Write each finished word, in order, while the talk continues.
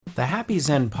The Happy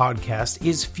Zen podcast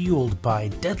is fueled by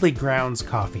Deadly Grounds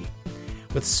coffee.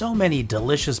 With so many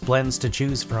delicious blends to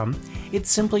choose from,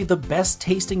 it's simply the best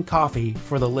tasting coffee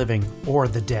for the living or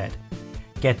the dead.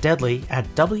 Get Deadly at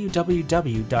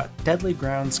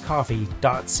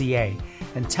www.deadlygroundscoffee.ca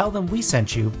and tell them we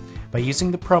sent you by using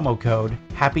the promo code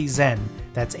HAPPYZEN,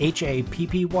 that's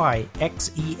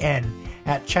HAPPYXEN,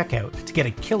 at checkout to get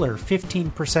a killer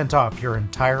 15% off your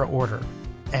entire order.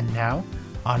 And now,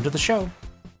 on to the show.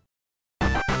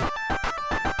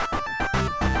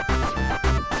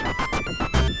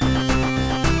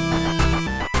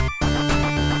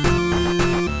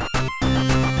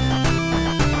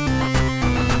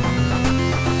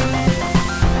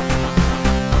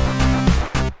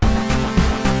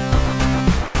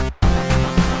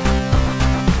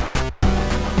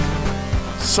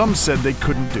 Some said they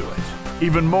couldn't do it.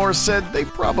 Even more said they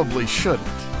probably shouldn't.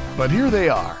 But here they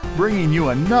are, bringing you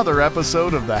another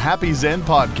episode of the Happy Zen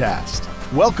podcast.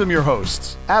 Welcome your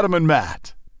hosts, Adam and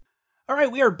Matt. All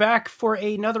right, we are back for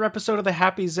another episode of the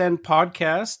Happy Zen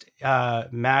podcast.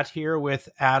 Matt here with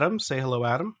Adam. Say hello,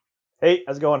 Adam. Hey,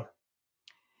 how's it going?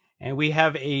 And we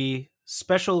have a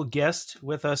special guest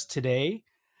with us today.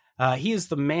 He is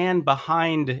the man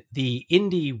behind the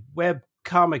indie web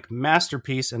comic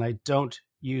masterpiece, and I don't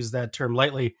use that term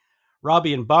lightly,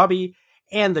 Robbie and Bobby,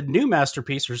 and the new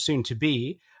masterpiece, or soon to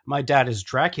be, My Dad is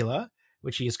Dracula,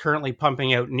 which he is currently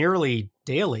pumping out nearly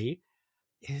daily.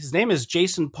 His name is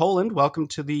Jason Poland. Welcome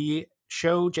to the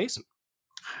show, Jason.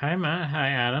 Hi, Matt. Hi,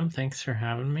 Adam. Thanks for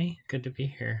having me. Good to be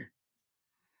here.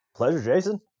 Pleasure,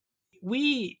 Jason.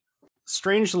 We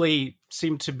strangely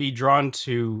seem to be drawn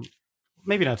to,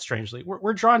 maybe not strangely,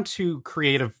 we're drawn to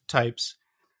creative types.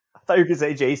 I thought you were going to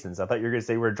say Jason's. I thought you were going to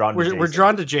say we're drawn to Jason's. We're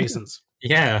drawn to Jason's.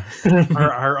 Yeah.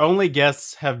 our only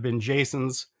guests have been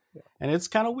Jason's, and it's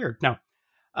kind of weird. Now,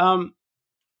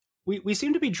 we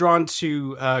seem to be drawn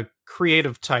to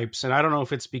creative types, and I don't know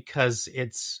if it's because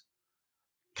it's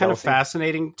kind Jealousy. of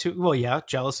fascinating to, well, yeah,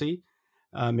 jealousy,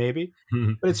 maybe.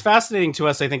 But it's fascinating to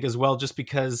us, I think, as well, just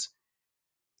because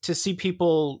to see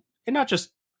people, and not just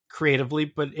creatively,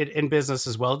 but in business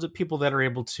as well, to people that are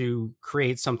able to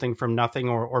create something from nothing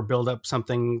or build up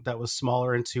something that was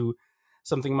smaller into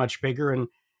something much bigger. And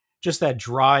just that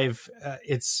drive,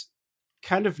 it's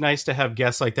kind of nice to have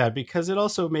guests like that, because it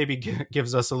also maybe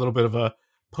gives us a little bit of a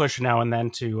push now and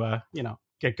then to,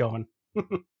 get going.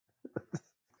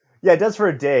 Yeah, it does for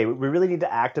a day. We really need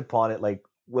to act upon it. Like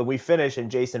when we finish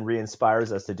and Jason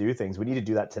re-inspires us to do things, we need to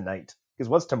do that tonight. Because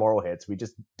once tomorrow hits, we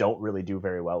just don't really do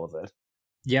very well with it.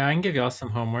 Yeah, I can give y'all some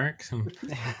homework.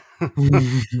 Yeah.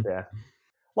 As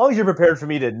long as you're prepared for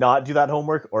me to not do that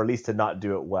homework, or at least to not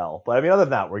do it well. But I mean, other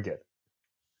than that, we're good.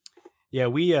 Yeah,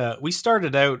 we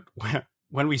started out,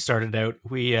 when we started out,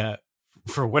 we,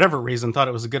 for whatever reason, thought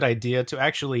it was a good idea to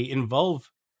actually involve,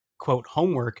 quote,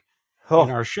 homework in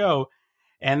our show.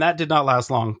 And that did not last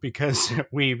long, because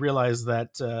we realized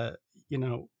that,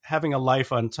 having a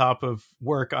life on top of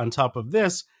work, on top of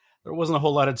this, there wasn't a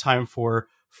whole lot of time for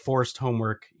forced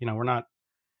homework. We're not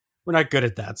good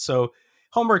at that. So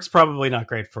homework's probably not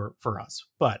great for us,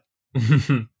 but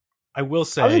I will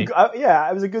say,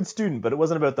 I was a good student, but it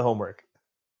wasn't about the homework.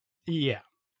 Yeah,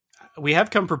 we have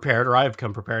come prepared, or I have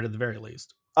come prepared at the very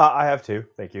least. I have too.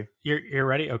 Thank you. You're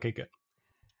ready? Okay, good.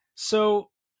 So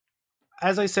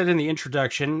as I said in the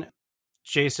introduction,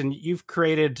 Jason, you've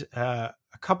created a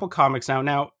couple comics now.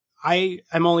 Now I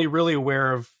am only really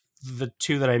aware of the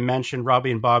two that I mentioned,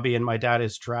 Robbie and Bobby, and My Dad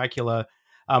is Dracula.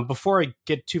 Before I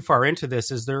get too far into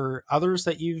this, is there others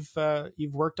that you've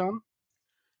worked on?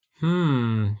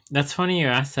 That's funny you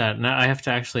asked that. Now I have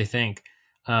to actually think.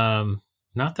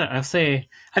 Not that I'll say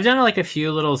I've done like a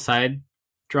few little side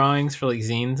drawings for like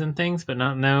zines and things, but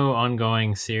no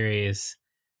ongoing series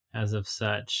as of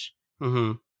such.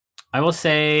 Mm-hmm. I will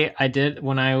say I did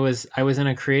when I was in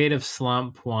a creative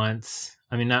slump once.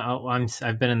 I mean,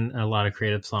 I've been in a lot of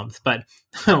creative slumps, but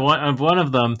one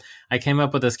of them, I came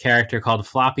up with this character called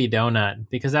Floppy Donut,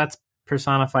 because that's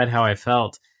personified how I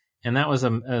felt. And that was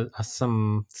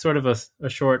some sort of a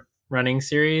short running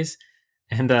series.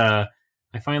 And I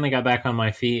finally got back on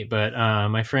my feet, but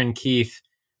my friend Keith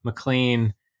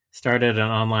McLean started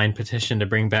an online petition to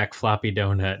bring back Floppy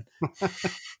Donut.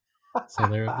 So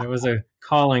there was a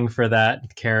calling for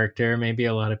that character. Maybe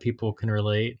a lot of people can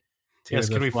relate. Yes,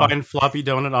 can we find Floppy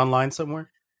Donut online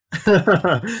somewhere?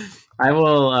 I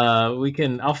will.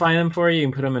 I'll find them for you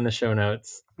and put them in the show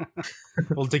notes.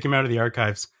 We'll dig them out of the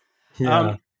archives.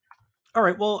 Yeah. All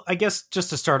right. Well, I guess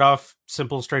just to start off,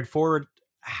 simple, straightforward.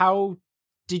 How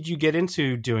did you get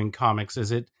into doing comics?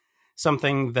 Is it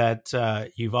something that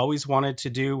you've always wanted to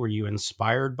do? Were you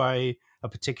inspired by a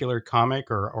particular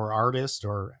comic or artist,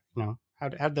 or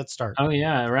how'd that start? Oh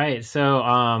yeah, right. So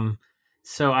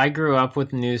I grew up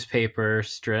with newspaper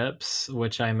strips,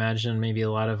 which I imagine maybe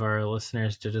a lot of our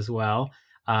listeners did as well.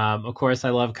 Of course, I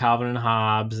love Calvin and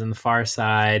Hobbes and The Far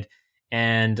Side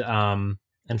and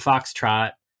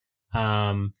Foxtrot.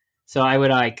 So I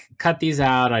would like cut these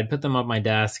out. I'd put them up my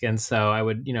desk, and so I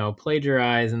would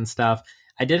plagiarize and stuff.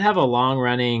 I did have a long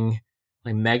running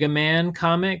like Mega Man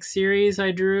comic series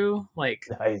I drew, like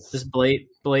Nice. just blatant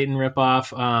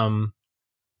ripoff.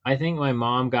 I think my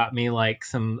mom got me like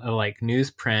some like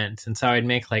newsprint, and so I'd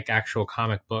make like actual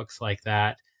comic books like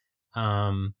that.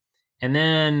 And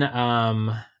then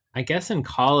I guess in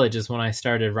college is when I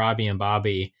started Robbie and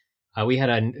Bobby. We had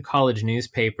a college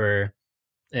newspaper.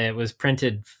 It was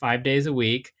printed 5 days a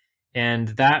week, and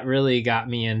that really got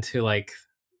me into like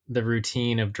the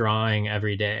routine of drawing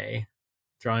a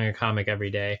comic every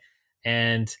day.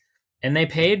 And they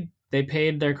paid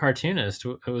their cartoonist.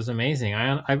 It was amazing.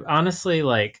 I honestly,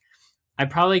 like, I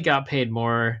probably got paid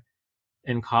more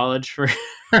in college for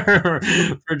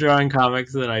for drawing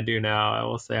comics than I do now, I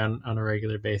will say, on a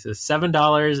regular basis.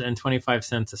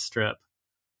 $7.25 a strip.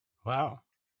 Wow.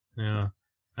 Yeah.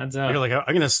 That's up. You're like,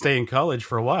 I'm gonna stay in college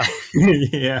for a while.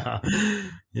 Yeah.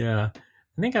 I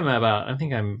think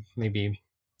I'm maybe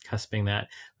cusping that.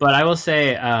 But I will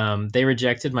say they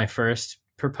rejected my first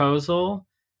proposal,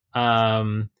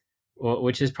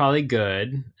 which is probably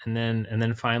good, and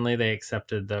then finally they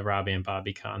accepted the Robbie and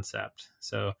Bobby concept.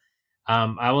 So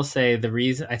I will say the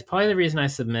reason I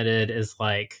submitted is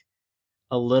like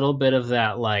a little bit of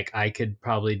that, like, I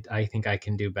think I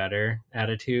can do better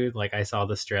attitude. Like, I saw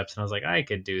the strips and I was like, I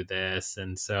could do this.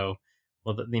 And so,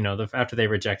 well, after they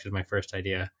rejected my first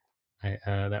idea,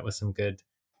 that was some good,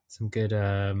 what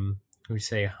do you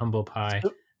say, humble pie.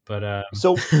 But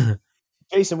So,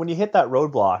 Jason, when you hit that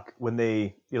roadblock, when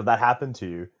they, that happened to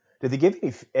you, did they give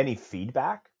you any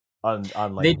feedback on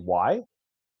like why?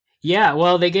 Yeah,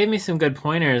 well, they gave me some good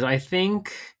pointers. I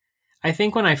think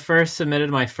when I first submitted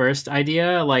my first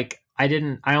idea, like I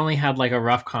only had like a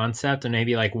rough concept and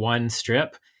maybe like one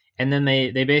strip. And then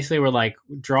they basically were like,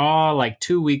 draw like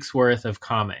 2 weeks worth of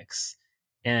comics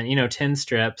and, 10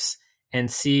 strips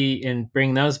and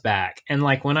bring those back. And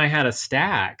like when I had a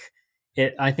stack,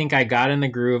 I think I got in the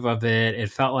groove of it. It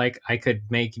felt like I could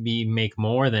make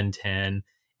more than 10,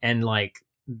 and like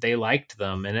they liked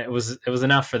them, and it was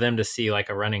enough for them to see like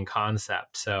a running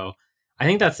concept. So I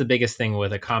think that's the biggest thing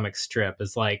with a comic strip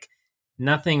is like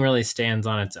nothing really stands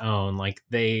on its own. Like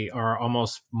they are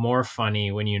almost more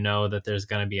funny when you know that there's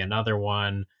going to be another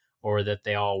one, or that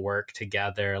they all work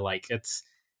together. Like it's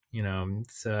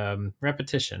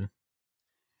repetition.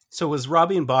 So was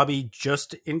Robbie and Bobby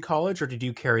just in college, or did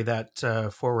you carry that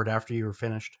forward after you were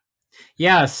finished?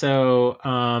 Yeah. So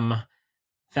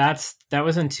that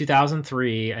was in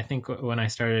 2003, I think, when I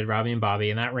started Robbie and Bobby,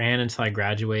 and that ran until I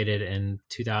graduated in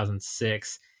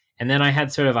 2006. And then I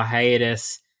had sort of a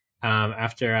hiatus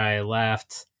after I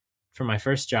left for my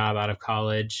first job out of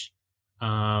college.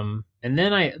 And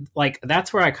then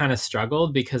that's where I kind of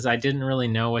struggled, because I didn't really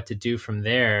know what to do from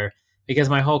there, because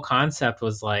my whole concept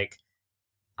was like,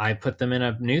 I put them in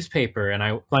a newspaper,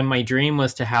 and my dream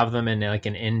was to have them in like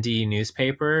an indie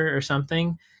newspaper or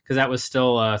something, because that was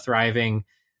still thriving,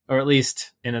 or at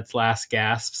least in its last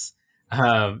gasps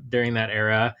during that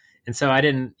era. And so I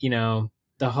didn't,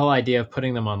 the whole idea of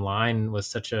putting them online was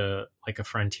such a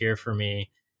frontier for me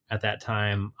at that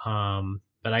time.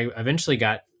 But I eventually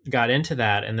got into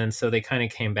that. And then so they kind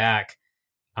of came back.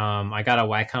 I got a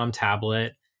Wacom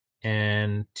tablet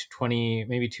in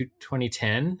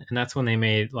 2010. And that's when they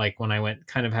made, like, when I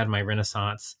had my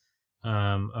renaissance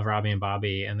of Robbie and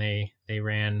Bobby, and they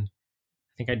ran,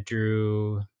 I think I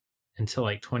drew until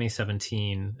like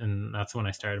 2017, and that's when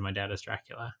I started My Dad is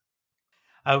Dracula.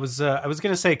 I was going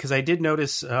to say, because I did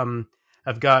notice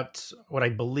I've got what I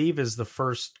believe is the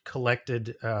first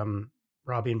collected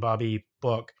Robbie and Bobby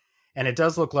book, and it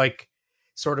does look like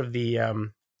sort of the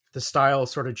style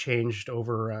sort of changed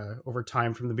over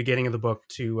time from the beginning of the book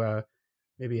to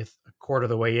maybe a quarter of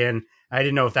the way in. I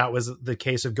didn't know if that was the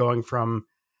case of going from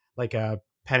like a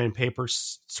pen and paper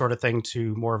sort of thing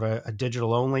to more of a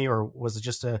digital only, or was it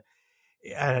just an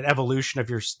evolution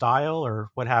of your style, or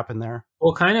what happened there?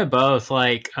 Well, kind of both.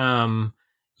 Like, I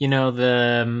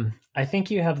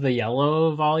think you have the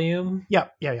yellow volume. Yeah.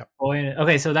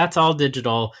 Okay, so that's all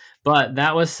digital, but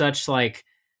that was such like,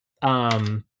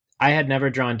 I had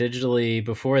never drawn digitally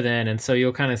before then, and so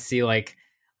you'll kind of see like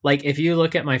if you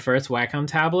look at my first Wacom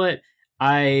tablet,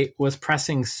 I was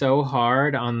pressing so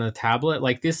hard on the tablet.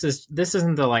 Like this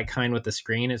isn't the like kind with the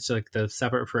screen. It's like the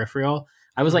separate peripheral.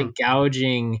 I was like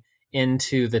gouging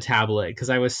into the tablet because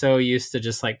I was so used to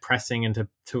just like pressing into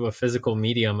a physical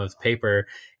medium of paper,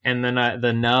 and then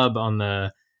the nub on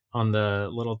the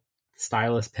little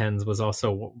stylus pens was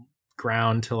also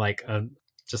ground to like a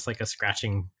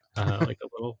scratching like a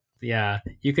little. Yeah,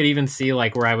 you could even see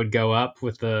like where I would go up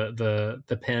with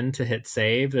the pen to hit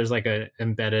save. There's like a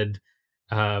embedded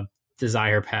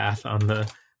desire path on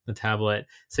the tablet.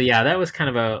 So yeah, that was kind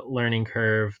of a learning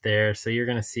curve there. So you're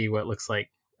gonna see what looks like,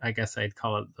 I guess I'd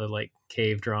call it the like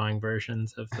cave drawing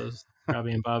versions of those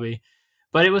Robbie and Bobby.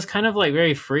 But it was kind of like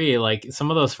very free. Like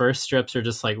some of those first strips are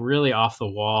just like really off the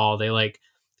wall. They like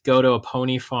go to a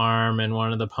pony farm and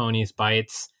one of the ponies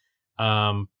bites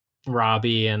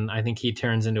Robbie, and I think he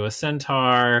turns into a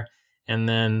centaur. And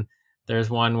then there's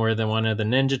one where one of the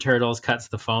Ninja Turtles cuts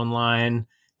the phone line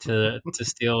to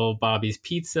steal Bobby's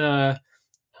pizza.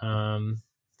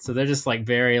 So they're just like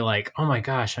very like, oh my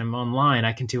gosh, I'm online.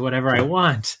 I can do whatever I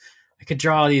want. I could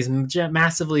draw these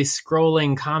massively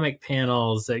scrolling comic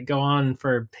panels that go on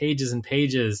for pages and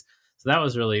pages. So that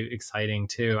was really exciting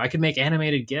too. I could make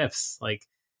animated GIFs. Like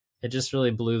it just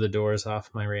really blew the doors off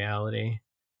my reality.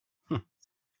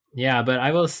 Yeah, but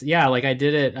I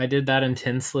did that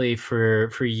intensely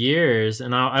for years.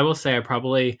 And I will say I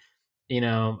probably,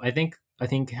 I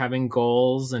think having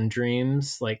goals and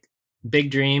dreams, like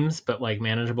big dreams, but like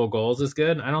manageable goals is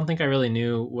good. I don't think I really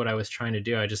knew what I was trying to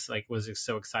do. I just like was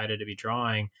so excited to be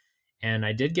drawing, and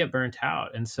I did get burnt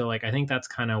out. And so like, I think that's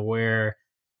kind of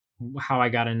how I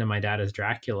got into My Dad is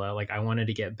Dracula. Like I wanted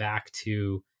to get back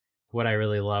to what I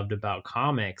really loved about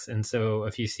comics. And so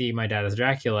if you see My Dad is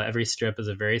Dracula, every strip is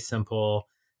a very simple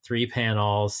 3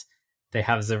 panels. They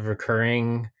have a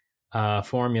recurring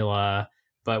formula,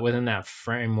 but within that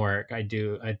framework, I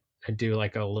do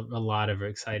like a lot of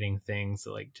exciting things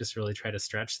that like just really try to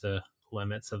stretch the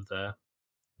limits of the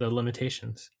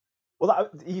limitations. Well,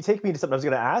 you take me to something I was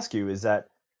going to ask you, is that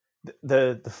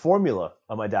the formula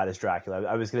of My Dad is Dracula,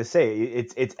 I was going to say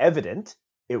it's evident,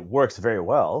 it works very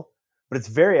well, but it's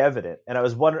very evident. And I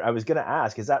was going to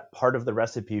ask, is that part of the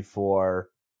recipe for,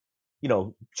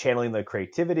 channeling the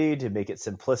creativity to make it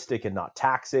simplistic and not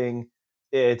taxing,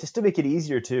 just to make it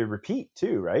easier to repeat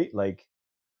too, right? Like,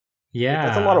 yeah,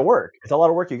 that's a lot of work. It's a lot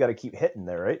of work. You got to keep hitting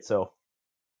there, right? So,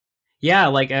 yeah,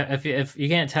 like if you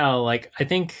can't tell, like I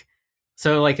think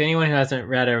so. Like anyone who hasn't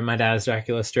read a My Dad is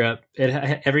Dracula strip,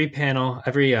 every panel,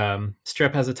 every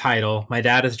strip has a title: My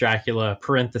Dad is Dracula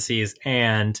 (parentheses)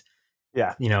 and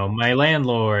my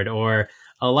landlord, or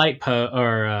a a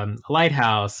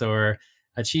lighthouse, or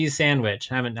a cheese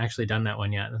sandwich. I haven't actually done that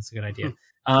one yet. That's a good idea.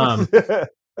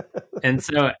 And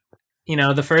so,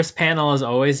 the first panel is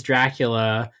always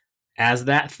Dracula as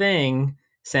that thing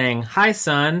saying, "Hi,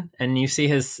 son," and you see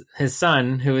his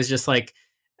son, who is just like,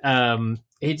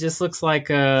 he just looks like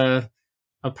a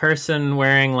person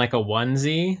wearing like a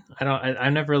onesie.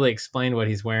 I've never really explained what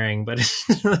he's wearing, but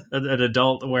an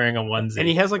adult wearing a onesie. And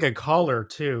he has like a collar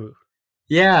too.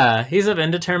 Yeah, he's of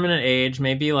indeterminate age,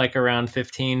 maybe like around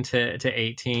 15 to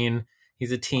 18.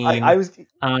 He's a teen. I was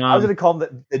going to call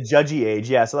him the judgy age.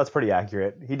 Yeah, so that's pretty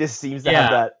accurate. He just seems to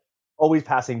have that always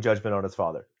passing judgment on his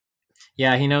father.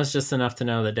 Yeah, he knows just enough to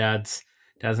know that dad's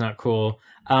not cool.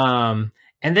 And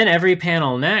then every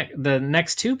panel, the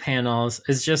next 2 panels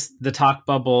is just the talk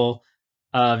bubble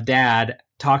of dad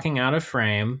talking out of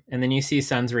frame, and then you see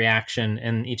son's reaction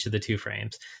in each of the 2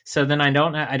 frames. So then I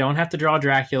don't have to draw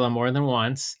Dracula more than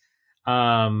once.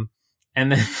 And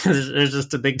then there's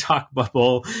just a big talk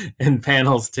bubble in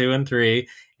panels 2 and 3.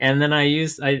 And then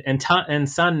and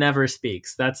son never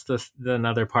speaks. That's the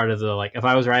another part of the, like, if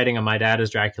I was writing a My Dad is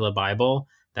Dracula Bible,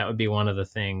 that would be one of the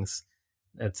things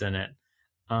that's in it.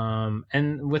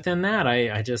 And within that,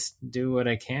 I just do what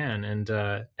I can.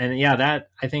 And yeah, that,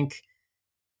 I think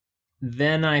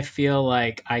then I feel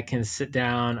like I can sit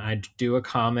down, I do a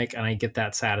comic, and I get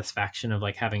that satisfaction of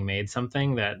like having made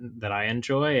something that I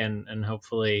enjoy, and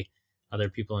hopefully other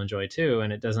people enjoy too.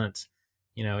 And it doesn't,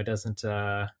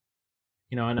 and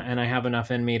I have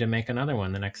enough in me to make another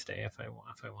one the next day if I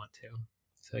want to.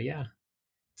 So yeah,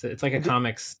 it's like a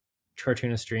comics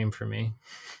cartoonist dream for me.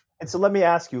 And so let me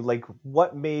ask you, like,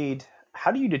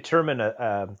 how do you determine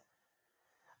a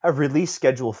release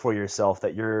schedule for yourself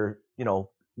that you're,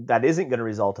 that isn't going to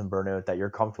result in burnout, that you're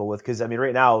comfortable with? Because I mean,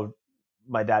 right now,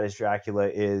 My Dad is Dracula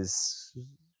is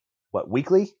what,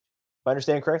 weekly, if I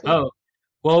understand correctly? Oh,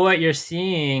 well, what you're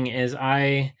seeing is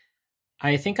I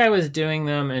think I was doing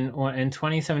them in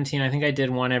 2017. I think I did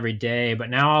one every day,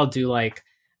 but now I'll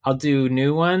do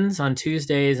new ones on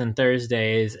Tuesdays and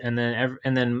Thursdays, and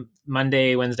then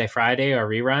Monday, Wednesday, Friday are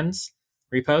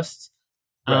reposts.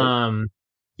 Right.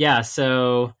 Yeah.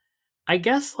 So I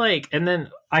guess like, and then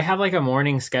I have like a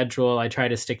morning schedule I try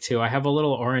to stick to. I have a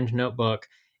little orange notebook.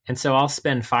 And so I'll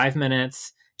spend 5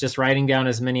 minutes just writing down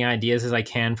as many ideas as I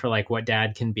can for like what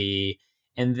dad can be.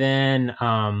 And then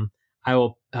I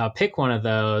will pick one of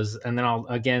those, and then I'll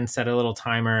again set a little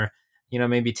timer,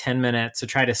 maybe 10 minutes to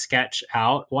try to sketch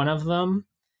out one of them.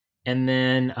 And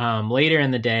then later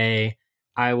in the day,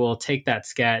 I will take that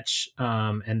sketch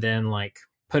and then like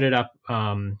put it up.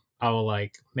 I will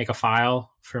like make a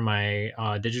file for my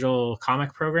digital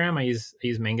comic program. I use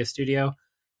Manga Studio,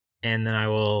 and then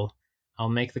I'll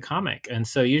make the comic. And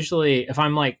so usually if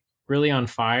I'm like really on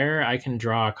fire, I can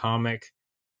draw a comic,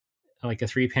 like a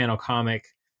 3-panel comic,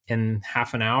 in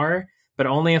half an hour, but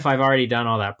only if I've already done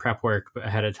all that prep work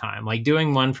ahead of time. Like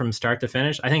doing one from start to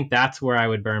finish, I think that's where I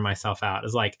would burn myself out,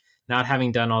 is like not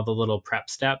having done all the little prep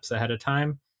steps ahead of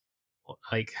time.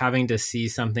 Like having to see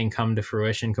something come to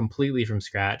fruition completely from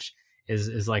scratch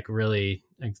is like really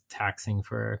taxing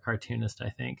for a cartoonist, I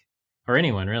think, or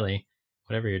anyone really,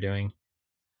 whatever you're doing.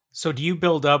 So do you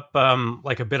build up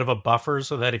like a bit of a buffer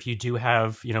so that if you do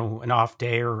have, an off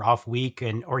day or off week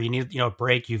or you need, a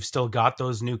break, you've still got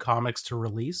those new comics to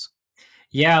release?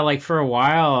 Yeah, like for a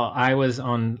while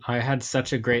I had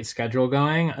such a great schedule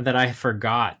going that I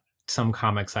forgot some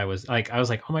comics. I was like,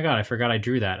 oh my God, I forgot I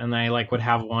drew that. And I like would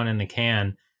have one in the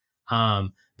can.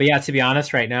 But yeah, to be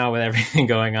honest, right now with everything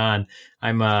going on,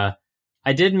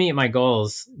 I did meet my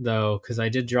goals though, because I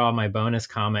did draw my bonus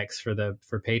comics for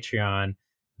Patreon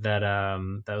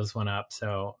that was one up.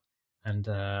 So, and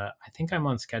I think I'm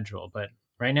on schedule, but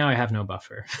right now I have no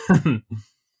buffer.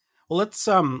 Well, let's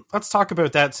talk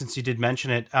about that since you did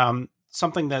mention it.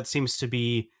 Something that seems to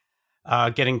be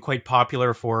getting quite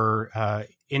popular for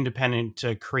independent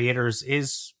creators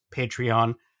is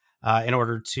Patreon, in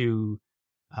order to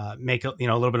make a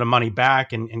little bit of money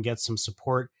back and get some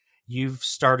support. You've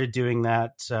started doing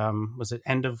that. Was it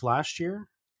end of last year?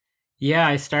 Yeah,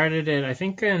 I started it, I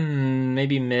think, in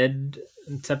maybe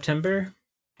mid-September.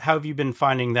 How have you been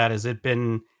finding that? Has it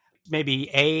been maybe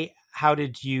A, how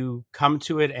did you come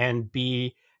to it? And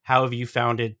B, how have you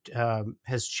found it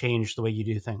has changed the way you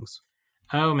do things?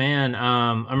 Oh, man.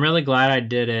 I'm really glad I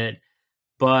did it.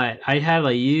 But I had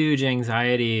a huge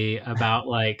anxiety about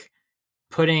like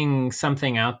putting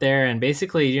something out there and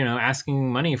basically,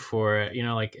 asking money for it,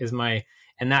 like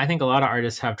and that, I think a lot of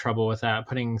artists have trouble with that,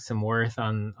 putting some worth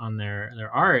on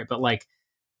their art. But like,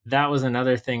 that was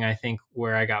another thing I think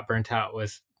where I got burnt out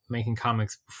with making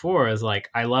comics before, is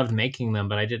like, I loved making them,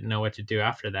 but I didn't know what to do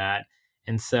after that.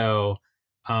 And so,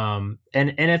 and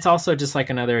it's also just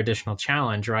like another additional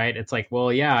challenge, right? It's like,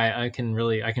 well, yeah, I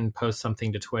can post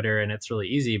something to Twitter and it's really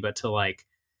easy, but to like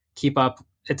keep up,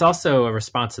 it's also a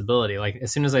responsibility. Like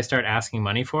as soon as I start asking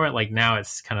money for it, like now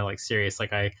it's kind of like serious.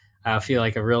 Like I feel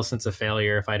like a real sense of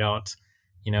failure if I don't,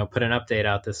 put an update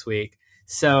out this week.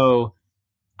 So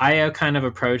I kind of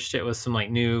approached it with some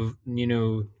like new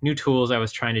tools I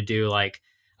was trying to do. Like,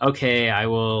 okay, I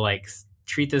will like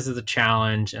treat this as a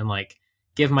challenge and like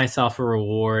give myself a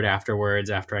reward afterwards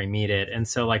after I meet it. And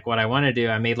so like what I want to do,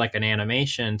 I made like an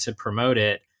animation to promote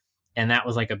it. And that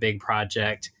was like a big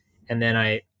project. And then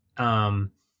I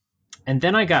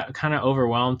got kind of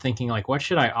overwhelmed thinking like, what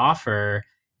should I offer?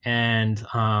 And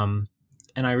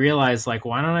I realized like,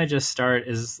 why don't I just start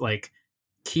is like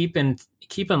keep in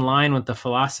line with the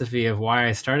philosophy of why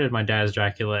I started My Dad's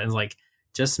Dracula, and like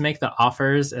just make the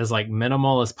offers as like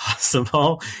minimal as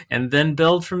possible and then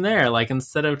build from there. Like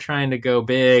instead of trying to go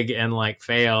big and like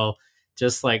fail,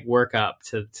 just like work up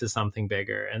to something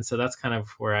bigger. And so that's kind of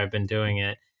where I've been doing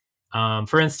it.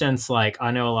 For instance, like I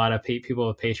know a lot of people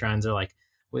with Patrons are like,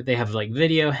 they have like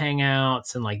video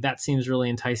hangouts and like that seems really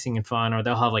enticing and fun, or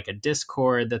they'll have like a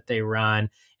Discord that they run,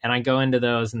 and I go into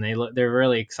those and they're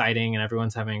really exciting and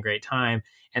everyone's having a great time,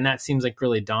 and that seems like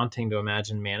really daunting to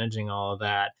imagine managing all of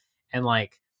that. And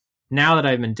like now that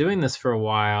I've been doing this for a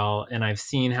while and I've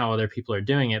seen how other people are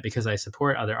doing it because I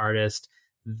support other artists,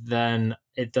 then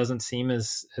it doesn't seem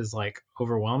as like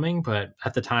overwhelming, but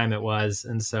at the time it was.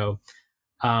 And so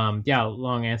yeah,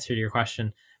 long answer to your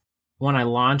question. When I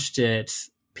launched it,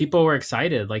 people were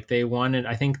excited. Like they wanted,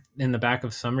 I think in the back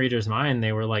of some readers' mind,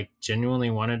 they were like genuinely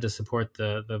wanted to support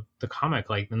the comic,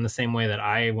 like in the same way that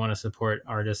I want to support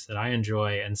artists that I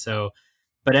enjoy. And so,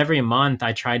 but every month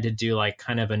I tried to do like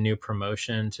kind of a new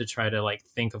promotion to try to like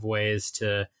think of ways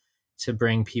to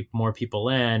bring more people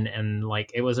in. And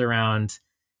like, it was around,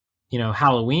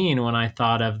 Halloween when I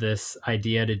thought of this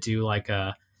idea to do like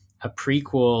a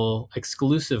prequel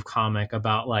exclusive comic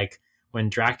about like when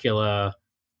Dracula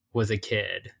was a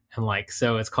kid. And like,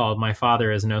 so it's called My Father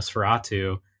is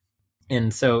Nosferatu.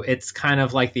 And so it's kind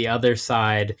of like the other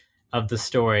side of the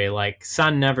story. Like,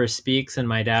 son never speaks in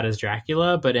My Dad is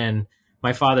Dracula, but in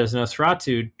My Father's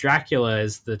Nosferatu, Dracula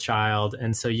is the child,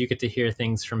 and so you get to hear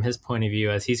things from his point of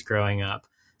view as he's growing up.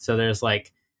 So there's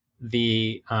like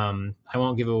the I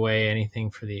won't give away anything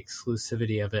for the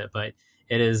exclusivity of it, but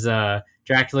it is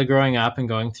Dracula growing up and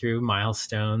going through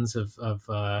milestones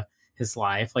of his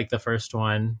life. Like the first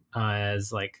one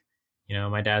is like,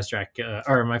 my dad's Dracula,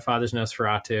 or My Father's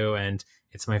Nosferatu, and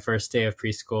it's my first day of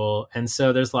preschool. And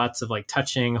so there's lots of like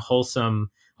touching,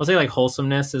 wholesome. I'll say like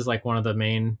wholesomeness is like one of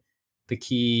the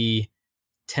key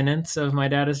tenets of My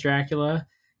Dad is Dracula.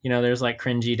 There's like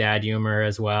cringy dad humor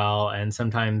as well, and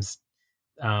sometimes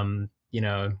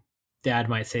dad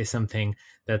might say something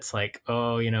that's like,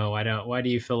 oh, why do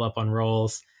you fill up on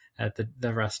rolls at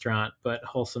the restaurant? But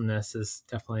wholesomeness is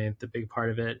definitely the big part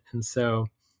of it. And so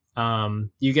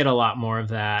you get a lot more of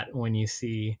that when you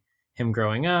see him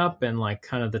growing up, and like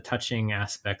kind of the touching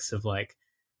aspects of like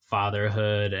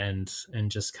fatherhood and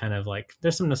just kind of like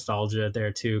there's some nostalgia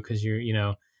there too, because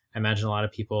I imagine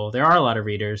there are a lot of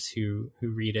readers who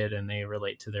read it and they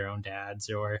relate to their own dads,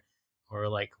 or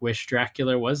like wish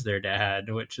Dracula was their dad,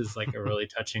 which is like a really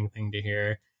touching thing to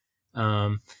hear.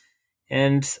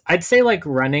 And I'd say like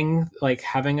having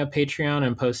a Patreon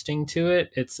and posting to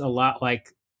it, it's a lot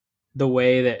like the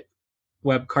way that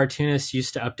web cartoonists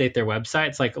used to update their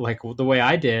websites. Like the way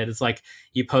I did, it's like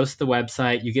you post the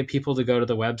website, you get people to go to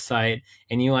the website,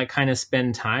 and you like kind of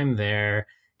spend time there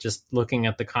just looking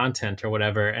at the content or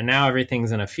whatever. And now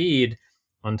everything's in a feed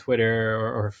on Twitter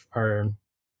or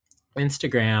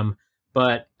Instagram.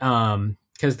 But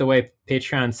because the way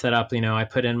Patreon's set up, I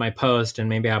put in my post and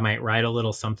maybe I might write a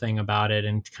little something about it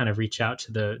and kind of reach out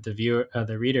to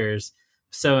the readers.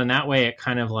 So in that way, it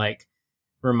kind of like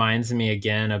reminds me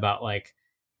again about like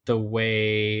the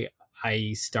way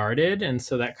I started. And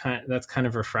so that's kind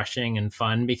of refreshing and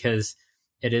fun, because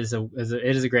it is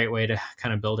a great way to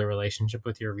kind of build a relationship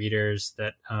with your readers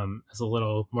that is a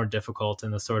little more difficult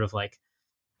in the sort of like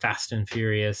fast and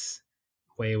furious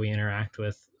way we interact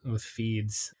with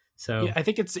feeds. So yeah, I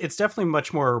think it's definitely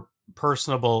much more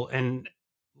personable. And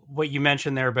what you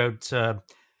mentioned there about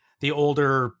the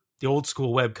old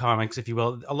school web comics, if you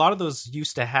will, a lot of those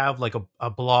used to have like a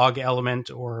blog element,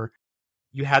 or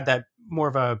you had that more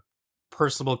of a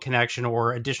personal connection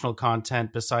or additional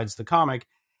content besides the comic.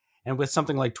 And with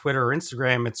something like Twitter or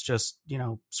Instagram, it's just,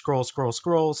 scroll,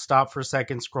 stop for a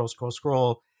second,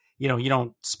 scroll. You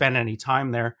don't spend any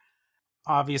time there.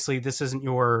 Obviously, this isn't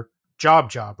your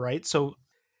job, right? So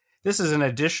this is an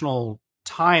additional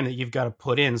time that you've got to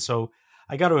put in. So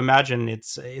I got to imagine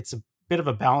it's a bit of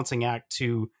a balancing act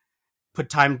to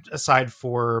put time aside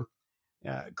for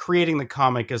creating the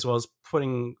comic, as well as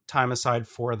putting time aside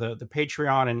for the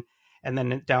Patreon, and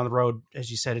then down the road,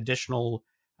 as you said, additional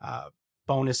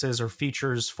bonuses or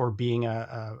features for being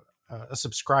a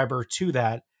subscriber to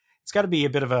that. It's got to be a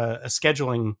bit of a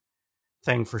scheduling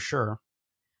thing for sure.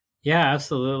 Yeah,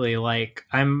 absolutely. Like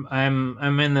I'm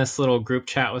in this little group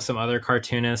chat with some other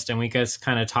cartoonists, and we just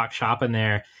kind of talk shop in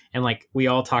there, and like we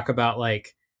all talk about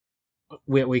like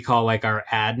what we call like our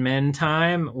admin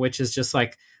time, which is just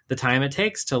like the time it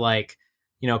takes to like,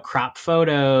 crop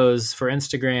photos for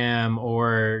Instagram,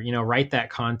 or, write that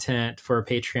content for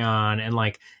Patreon, and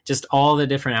like just all the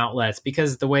different outlets.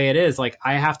 Because the way it is, like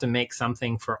I have to make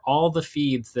something for all the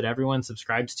feeds that everyone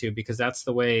subscribes to, because that's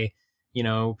the way,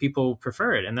 people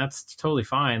prefer it. And that's totally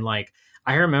fine. Like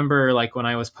I remember like when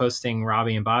I was posting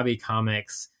Robbie and Bobby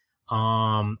comics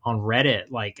on Reddit,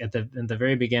 like at the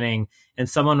very beginning, and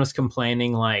someone was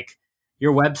complaining like,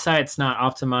 your website's not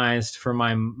optimized for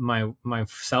my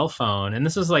cell phone. And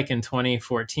this was like in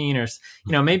 2014 or,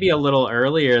 maybe a little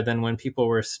earlier than when people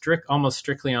were almost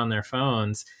strictly on their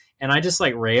phones. And I just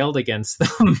like railed against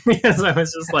them because I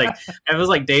was just like, I was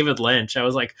like David Lynch. I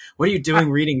was like, what are you doing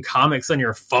reading comics on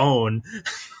your phone?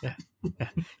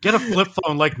 Get a flip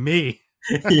phone like me.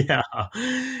 Yeah.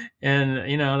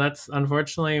 And, that's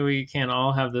unfortunately, we can't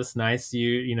all have this nice,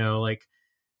 like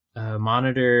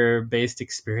monitor based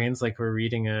experience. Like we're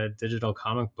reading a digital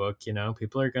comic book,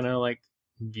 people are going to like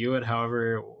view it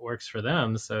however it works for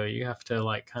them. So you have to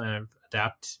like kind of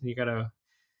adapt. You got to,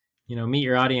 meet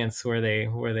your audience where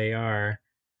they are.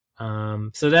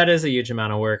 So that is a huge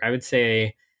amount of work. I would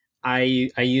say I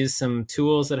use some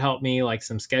tools that help me, like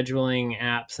some scheduling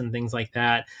apps and things like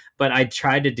that. But I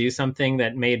tried to do something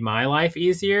that made my life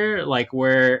easier, like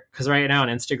because right now on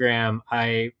Instagram,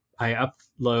 I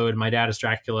upload My Dad is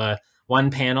Dracula one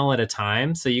panel at a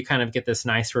time. So you kind of get this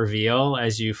nice reveal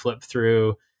as you flip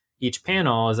through each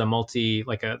panel as they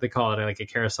call it like a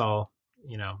carousel,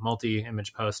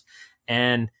 multi-image post.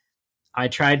 And I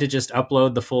tried to just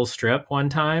upload the full strip one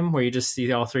time where you just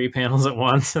see all 3 panels at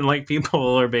once, and like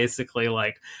people are basically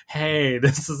like, hey,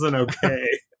 this isn't okay.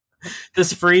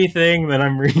 This free thing that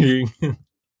I'm reading.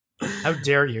 How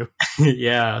dare you?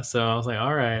 Yeah. So I was like,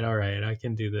 all right, I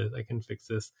can do this. I can fix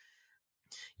this.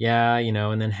 Yeah,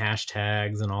 and then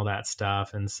hashtags and all that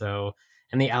stuff. And so,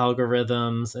 and the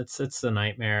algorithms, it's a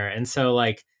nightmare. And so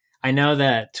like, I know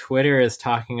that Twitter is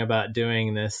talking about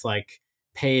doing this like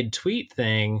paid tweet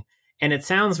thing, and it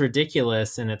sounds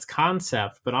ridiculous in its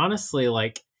concept, but honestly,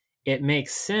 like it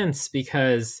makes sense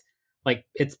because like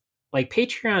it's like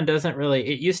Patreon doesn't really,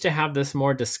 it used to have this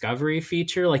more discovery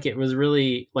feature. Like it was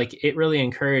really like, it really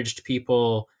encouraged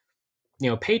people,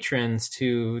 patrons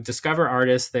to discover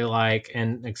artists they like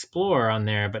and explore on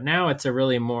there. But now it's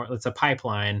a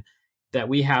pipeline that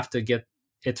we have to get.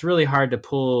 It's really hard to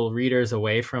pull readers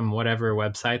away from whatever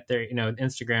website they're,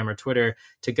 Instagram or Twitter,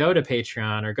 to go to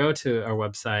Patreon or go to our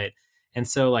website. And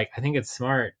so like, I think it's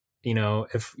smart,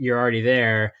 if you're already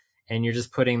there and you're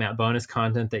just putting that bonus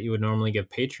content that you would normally give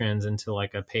patrons into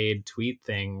like a paid tweet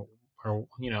thing or,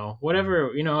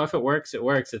 whatever, if it works, it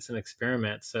works. It's an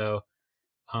experiment. So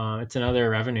it's another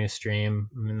revenue stream.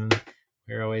 I mean,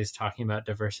 we're always talking about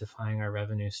diversifying our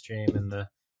revenue stream in the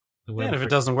web. And if it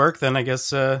doesn't work, then I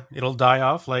guess it'll die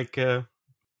off like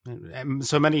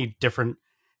so many different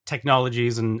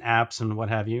technologies and apps and what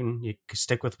have you, and you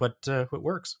stick with what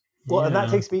works. Well, and that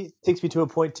takes me to a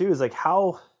point too, is like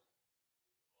how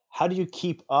do you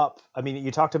keep up? I mean,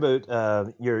 you talked about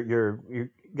you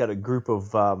got a group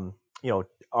of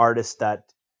artists that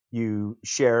you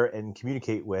share and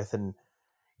communicate with, and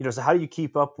so how do you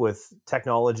keep up with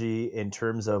technology in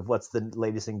terms of what's the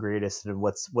latest and greatest and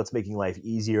what's making life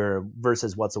easier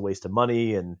versus what's a waste of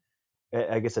money? And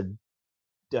I guess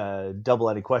a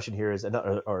double-ended question here is,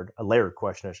 or a layered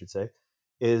question, I should say,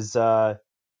 is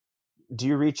do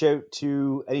you reach out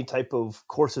to any type of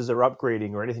courses or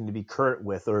upgrading or anything to be current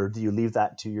with, or do you leave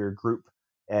that to your group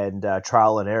and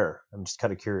trial and error? I'm just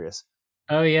kind of curious.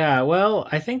 Oh yeah. Well,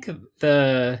 I think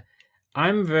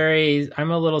I'm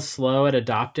a little slow at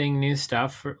adopting new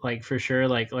stuff for sure.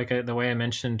 Like the way I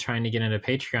mentioned, trying to get into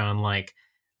Patreon, like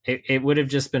it would have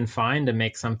just been fine to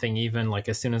make something even like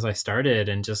as soon as I started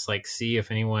and just like see if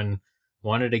anyone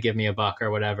wanted to give me a buck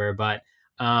or whatever. But,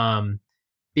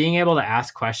 being able to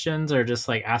ask questions or just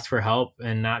like ask for help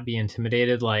and not be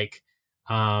intimidated, like,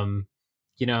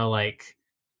 like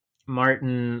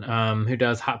Martin, who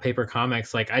does Hot Paper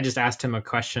Comics, like I just asked him a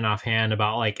question offhand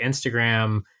about like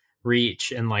Instagram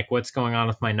reach and like what's going on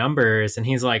with my numbers, and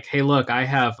he's like, hey look, I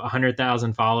have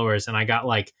 100,000 followers and I got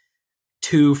like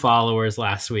 2 followers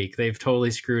last week. They've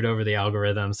totally screwed over the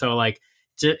algorithm. So like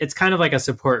it's kind of like a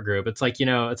support group. It's like,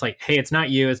 it's like, hey, it's not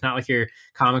you, it's not like your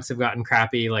comics have gotten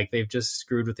crappy, like they've just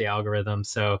screwed with the algorithm.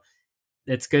 So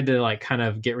it's good to like kind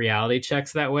of get reality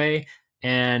checks that way.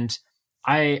 And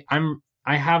I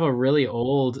have a really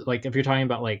old, like if you're talking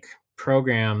about like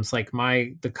programs, like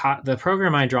the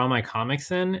program I draw my comics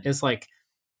in is like,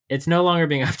 it's no longer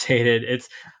being updated.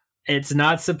 It's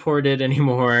not supported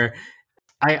anymore.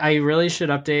 I really should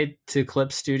update to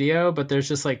Clip Studio, but there's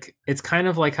just like, it's kind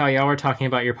of like how y'all were talking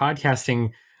about your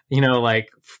podcasting, like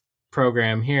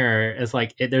program here is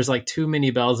like, there's like too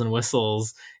many bells and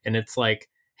whistles, and it's like,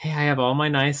 hey, I have all my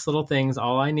nice little things.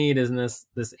 All I need is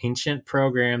this ancient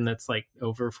program that's like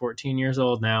over 14 years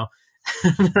old now.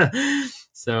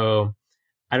 So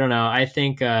I don't know. I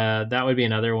think that would be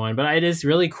another one, but it is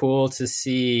really cool to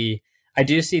see. I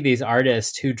do see these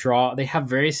artists who they have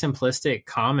very simplistic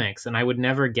comics, and I would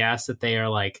never guess that they are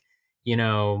like, I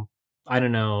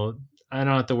don't know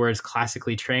what the word is,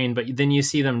 classically trained, but then you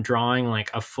see them drawing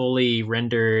like a fully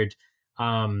rendered,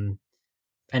 an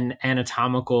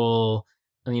anatomical,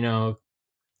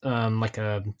 like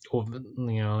a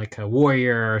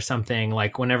warrior or something,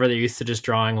 like whenever they're used to just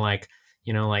drawing like,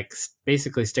 like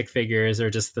basically stick figures or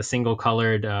just the single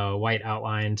colored, white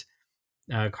outlined,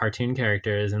 cartoon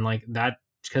characters, and like that,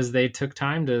 because they took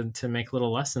time to make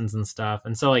little lessons and stuff.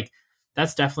 And so like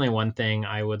that's definitely one thing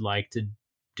I would like to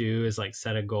do, is like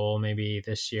set a goal maybe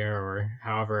this year or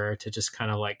however to just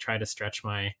kind of like try to stretch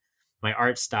my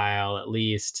art style at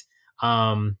least,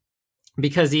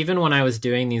 because even when I was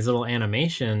doing these little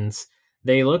animations,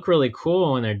 they look really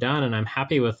cool when they're done and I'm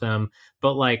happy with them,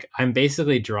 but like I'm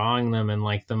basically drawing them in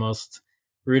like the most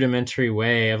rudimentary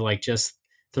way of like just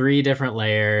 3 different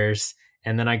layers.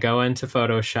 And then I go into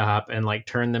Photoshop and like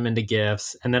turn them into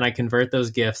GIFs, and then I convert those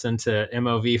GIFs into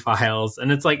MOV files.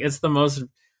 And it's like,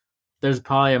 there's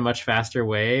probably a much faster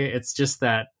way. It's just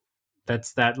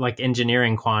that's that like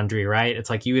engineering quandary, right?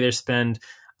 It's like you either spend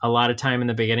a lot of time in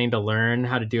the beginning to learn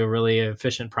how to do a really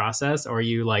efficient process, or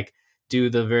you like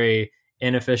do the very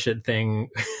inefficient thing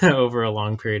over a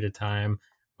long period of time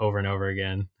over and over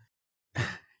again.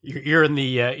 You're in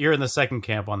the second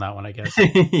camp on that one, I guess.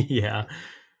 Yeah.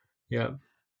 Yep.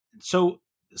 So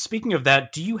speaking of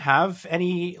that, do you have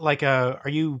any are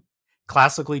you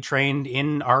classically trained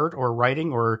in art or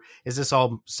writing, or is this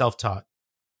all self-taught?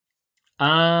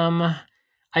 I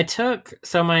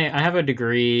have a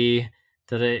degree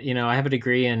I have a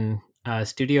degree in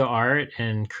studio art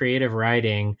and creative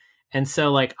writing. And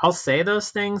so like, I'll say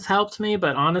those things helped me,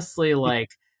 but honestly,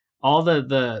 like all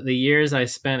the years I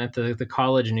spent at the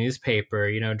college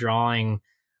newspaper, drawing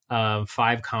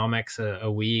 5 comics a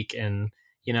week. And,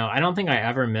 I don't think I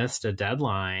ever missed a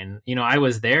deadline. I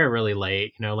was there really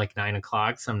late, like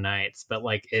 9:00 some nights, but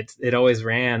like it always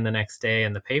ran the next day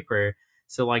in the paper.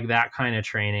 So like that kind of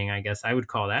training, I guess I would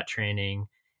call that training.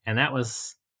 And that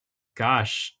was,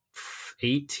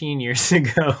 18 years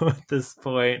ago at this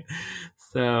point.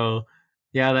 So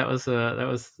yeah, that was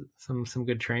some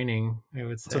good training, I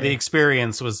would say. So the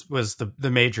experience was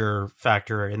the major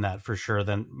factor in that, for sure,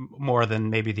 than more than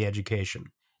maybe the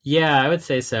education. Yeah, I would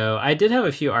say so. I did have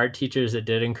a few art teachers that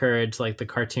did encourage like the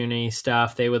cartoony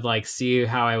stuff. They would like see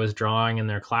how I was drawing in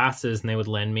their classes, and they would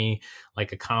lend me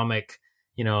like a comic,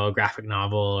 a graphic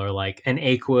novel or like an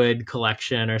Achewood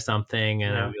collection or something.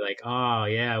 And I'd be like, oh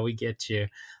yeah, we get you.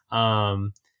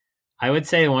 I would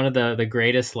say one of the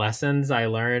greatest lessons I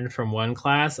learned from one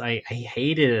class, I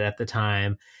hated it at the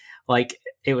time. Like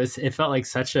it felt like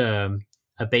such a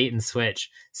bait and switch.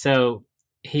 So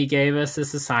he gave us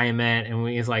this assignment and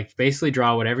we was like, basically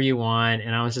draw whatever you want.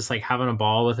 And I was just like having a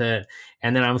ball with it.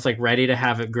 And then I was like ready to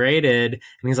have it graded.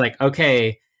 And he's like,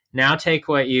 okay, now take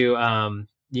what you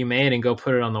made and go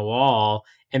put it on the wall.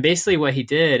 And basically what he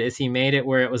did is he made it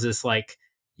where it was this like,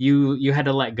 you had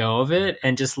to let go of it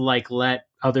and just like let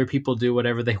other people do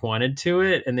whatever they wanted to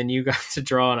it. And then you got to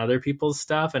draw on other people's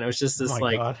stuff. And it was just this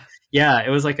God. Yeah, it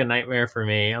was like a nightmare for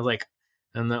me. I was like,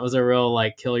 and that was a real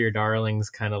like kill your darlings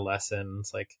kind of lesson.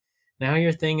 It's like, now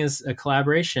your thing is a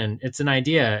collaboration. It's an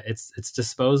idea. It's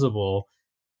disposable.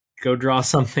 Go draw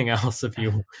something else if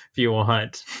you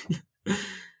want. And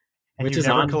which is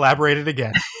never collaborated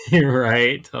again. You're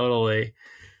right, totally.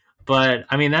 But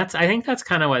I mean, I think that's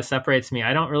kind of what separates me.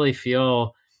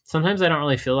 Sometimes I don't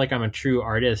really feel like I'm a true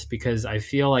artist because I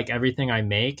feel like everything I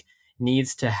make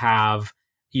needs to have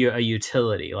a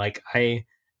utility. Like I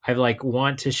like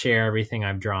want to share everything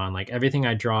I've drawn. Like everything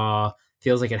I draw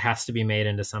feels like it has to be made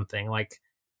into something. Like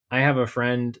I have a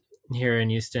friend here in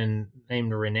Houston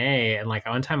named Renee, and like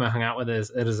one time I hung out with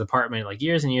at his apartment like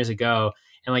years and years ago,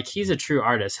 and like he's a true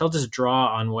artist. He'll just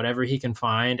draw on whatever he can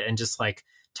find and just like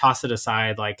toss it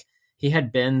aside. Like he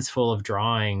had bins full of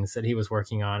drawings that he was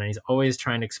working on, and he's always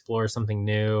trying to explore something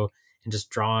new and just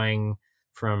drawing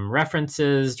from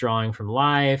references, drawing from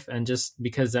life, and just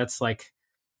because that's like,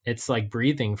 it's like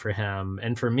breathing for him.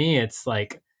 And for me, it's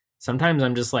like, sometimes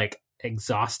I'm just like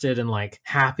exhausted and like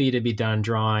happy to be done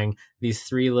drawing these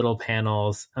 3 little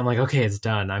panels. I'm like, okay, it's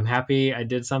done. I'm happy I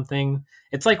did something.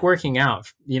 It's like working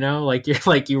out, like you're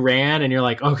like, you ran and you're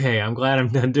like, okay, I'm glad I'm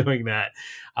done doing that.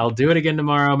 I'll do it again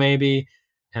tomorrow maybe.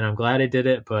 And I'm glad I did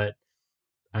it, but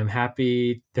I'm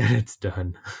happy that it's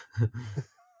done.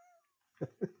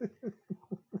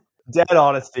 Dead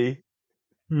honesty.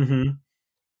 Mm-hmm.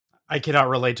 I cannot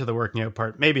relate to the working out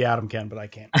part. Maybe Adam can, but I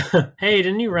can't. Hey,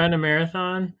 didn't you run a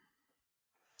marathon?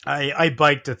 I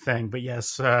biked a thing, but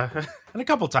yes, and a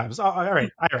couple times. Oh, all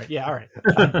right, yeah, all right.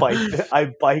 I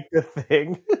biked a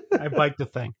thing. I biked a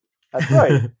thing. That's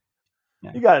right.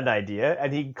 Yeah. You got an idea,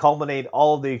 and he culminate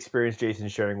all of the experience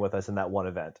Jason's sharing with us in that one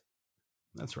event.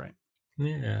 That's right.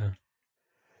 Yeah.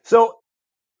 So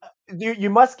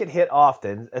you must get hit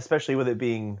often, especially with it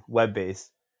being web-based,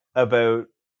 about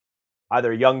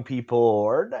either young people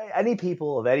or any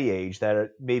people of any age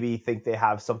that maybe think they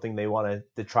have something they want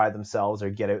to try themselves or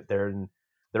get out there, and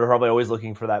they're probably always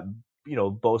looking for that,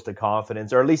 boast of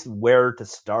confidence, or at least where to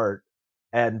start.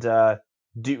 And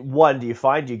do you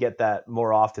find you get that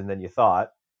more often than you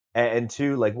thought? And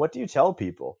 2, like, what do you tell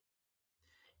people?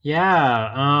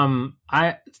 Yeah.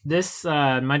 My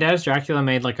Dad's Dracula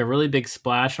made like a really big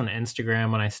splash on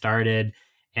Instagram when I started,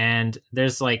 and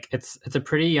there's like, it's a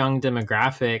pretty young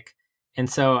demographic. And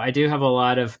so I do have a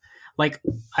lot of like,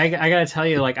 I gotta tell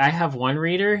you, like, I have one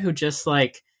reader who just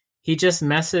like, he just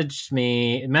messages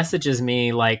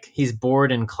me like he's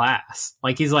bored in class.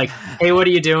 Like he's like, hey, what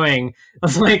are you doing? I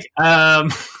was like,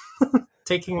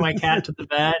 taking my cat to the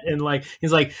vet. And like,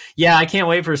 he's like, yeah, I can't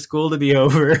wait for school to be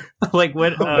over. Like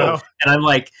what? No. And I'm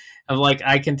like,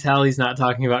 I can tell he's not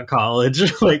talking about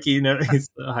college. Like, he's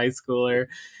a high schooler.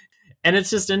 And it's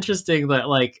just interesting that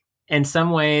like, in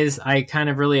some ways, I kind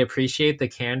of really appreciate the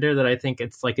candor that I think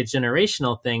it's like a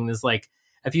generational thing. Is like,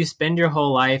 if you spend your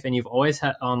whole life and you've always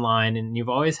had online and you've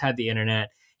always had the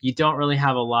internet, you don't really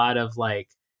have a lot of like,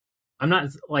 I'm not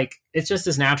like, it's just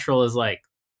as natural as like,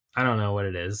 I don't know what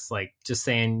it is. Like just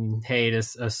saying, hey, to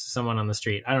someone on the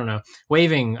street, I don't know,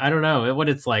 waving, I don't know what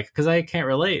it's like, because I can't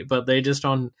relate, but they just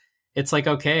don't, it's like,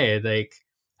 okay, like,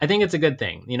 I think it's a good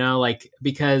thing, like,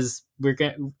 because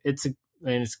and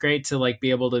it's great to like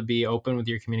be able to be open with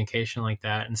your communication like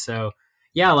that. And so,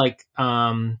 yeah, like,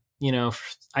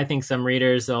 I think some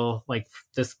readers will like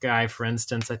this guy, for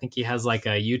instance, I think he has like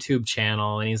a YouTube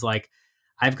channel and he's like,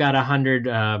 I've got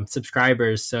 100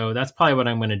 subscribers, so that's probably what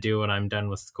I'm going to do when I'm done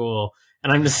with school.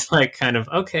 And I'm just like, kind of,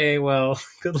 okay, well,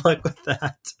 good luck with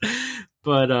that.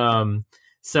 But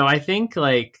so I think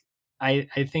like, I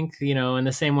think, in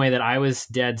the same way that I was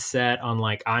dead set on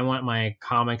like, I want my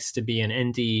comics to be in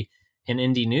indie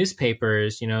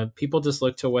newspapers, people just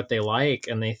look to what they like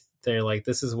and they're like,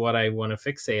 this is what I want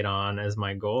to fixate on as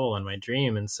my goal and my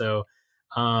dream. And so,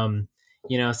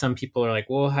 some people are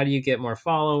like, well, how do you get more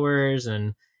followers?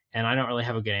 And I don't really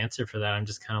have a good answer for that. I'm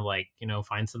just kind of like,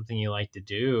 find something you like to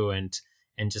do and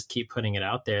just keep putting it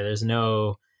out there. There's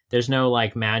no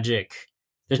like magic.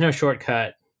 There's no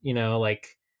shortcut,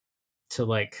 like to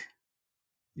like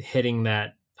hitting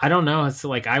that. I don't know. It's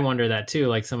like, I wonder that too.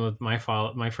 Like some of my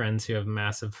friends who have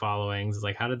massive followings,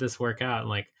 like, how did this work out? And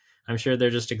like, I'm sure they're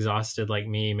just exhausted like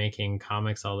me making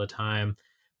comics all the time.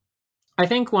 I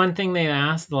think one thing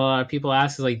a lot of people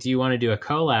ask is like, do you want to do a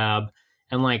collab?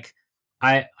 And like,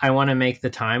 I want to make the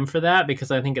time for that because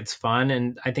I think it's fun.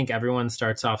 And I think everyone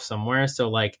starts off somewhere. So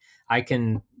like, I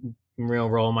can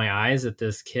roll my eyes at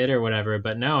this kid or whatever,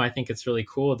 but no, I think it's really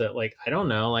cool that like, I don't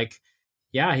know, like,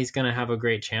 yeah, he's going to have a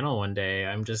great channel one day.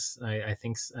 I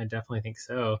definitely think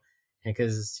so.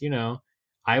 Because,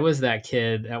 I was that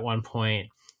kid at one point.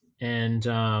 And,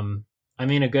 I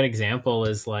mean, a good example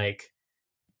is like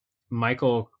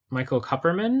Michael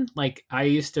Kupperman. Like I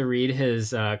used to read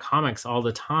his comics all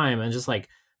the time and just like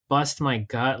bust my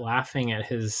gut laughing at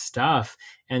his stuff.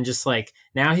 And just like,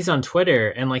 now he's on Twitter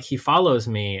and like, he follows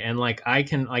me and like, I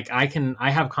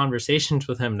have conversations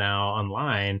with him now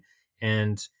online.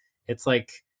 And it's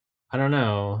like, I don't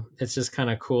know. It's just kind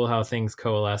of cool how things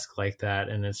coalesce like that.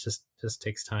 And it's just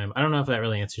takes time. I don't know if that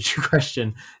really answers your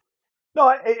question. No,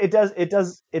 it does. It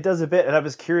does a bit. And I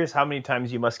was curious how many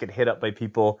times you must get hit up by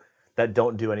people that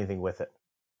don't do anything with it.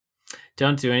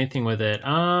 Don't do anything with it.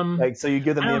 Like, so you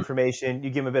give them the information, you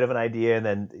give them a bit of an idea, and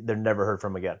then they're never heard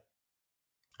from again.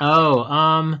 Oh,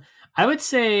 I would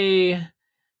say,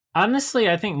 honestly,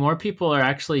 I think more people are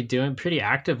actually doing pretty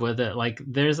active with it. Like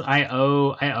I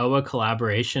owe a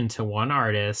collaboration to one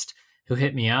artist who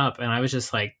hit me up and I was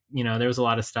just like, there was a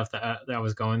lot of stuff that I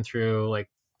was going through, like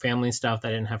family stuff that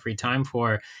I didn't have free time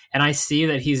for. And I see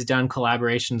that he's done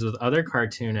collaborations with other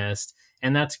cartoonists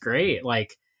and that's great.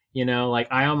 Like, like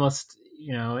I almost,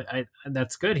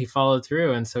 that's good. He followed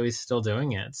through and so he's still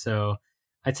doing it. So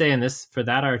I'd say for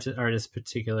that artist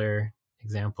particular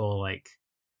example, like,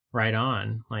 right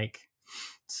on. Like,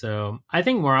 so I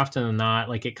think more often than not,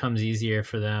 like it comes easier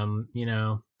for them,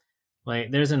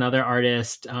 like there's another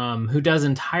artist who does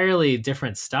entirely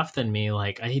different stuff than me.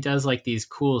 Like he does like these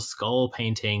cool skull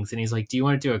paintings and he's like, do you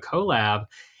want to do a collab?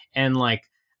 And like,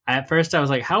 at first I was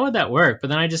like, how would that work? But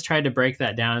then I just tried to break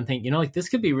that down and think, like this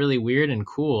could be really weird and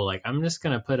cool. Like I'm just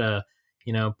going to put a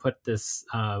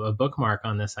bookmark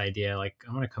on this idea. Like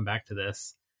I'm going to come back to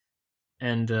this.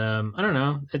 And I don't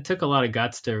know, it took a lot of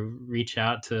guts to reach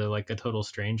out to like a total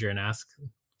stranger and ask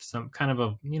some kind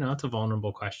of it's a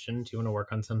vulnerable question. Do you want to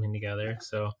work on something together?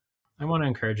 So I want to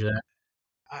encourage that.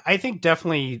 I think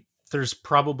definitely there's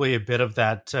probably a bit of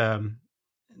that,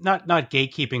 not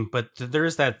gatekeeping, but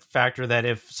there's that factor that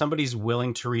if somebody's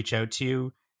willing to reach out to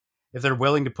you, if they're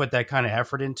willing to put that kind of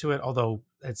effort into it, although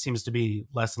it seems to be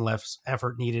less and less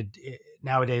effort needed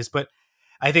nowadays, but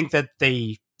I think that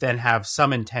they then have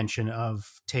some intention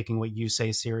of taking what you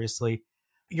say seriously.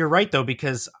 You're right, though,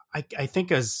 because I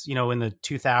think as, in the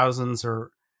 2000s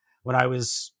or when I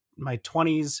was in my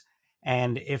 20s,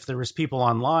 and if there was people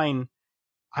online,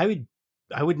 I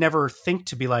would never think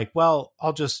to be like, well,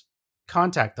 I'll just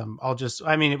contact them.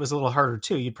 It was a little harder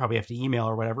too. You'd probably have to email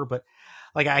or whatever, but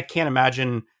like, I can't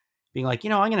imagine being like,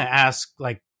 I'm going to ask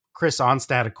like Chris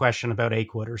Onstad a question about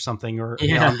Akewood or something, or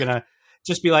I'm going to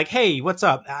just be like, hey, what's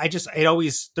up?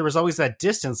 There was always that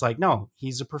distance. Like, no,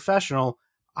 he's a professional.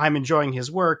 I'm enjoying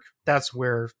his work. That's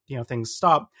where, things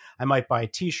stop. I might buy a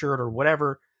t-shirt or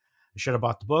whatever. I should have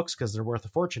bought the books because they're worth a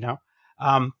fortune now.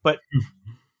 But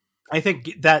I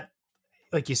think that,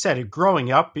 like you said,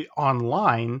 growing up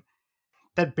online,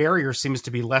 that barrier seems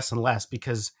to be less and less,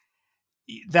 because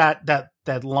that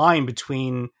line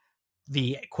between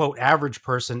the quote average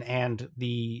person and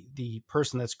the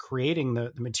person that's creating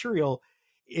the material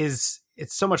it's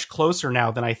so much closer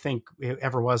now than I think it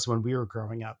ever was when we were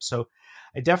growing up. So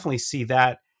I definitely see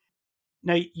that.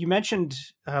 Now, you mentioned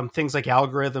things like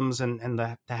algorithms and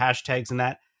the hashtags and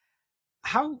that.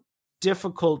 How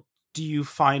difficult do you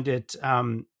find it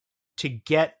to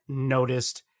get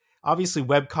noticed? Obviously,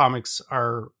 webcomics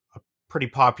are pretty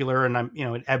popular, and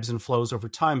it ebbs and flows over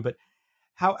time. But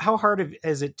how hard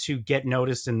is it to get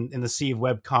noticed in the sea of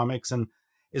webcomics? And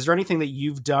is there anything that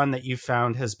you've done that you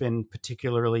found has been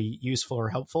particularly useful or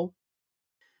helpful?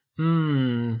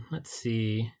 Let's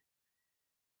see.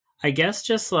 I guess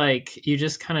just like you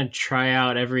just kind of try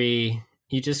out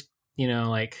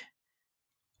like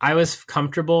I was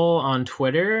comfortable on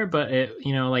Twitter, but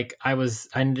I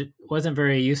wasn't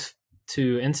very used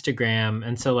to Instagram.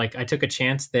 And so like I took a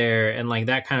chance there and like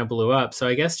that kind of blew up. So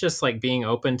I guess just like being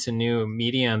open to new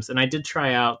mediums. And I did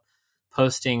try out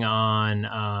posting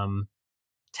on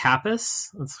Tapas.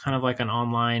 It's kind of like an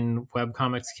online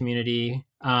webcomics community.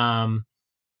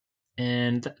 And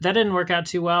that didn't work out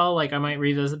too well. Like I might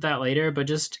revisit that later, but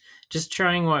just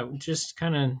trying just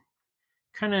kind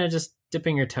of just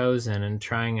dipping your toes in and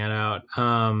trying it out,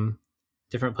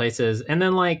 different places. And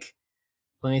then like,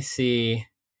 let me see.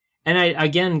 And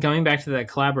again, going back to that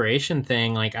collaboration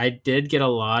thing, like I did get a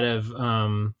lot of,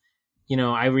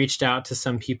 I reached out to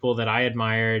some people that I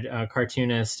admired,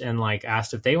 cartoonists, and like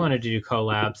asked if they wanted to do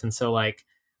collabs. And so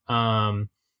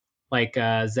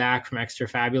Zach from Extra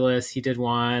Fabulous, he did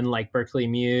one, like Berkeley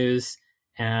Muse.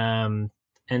 And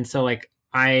so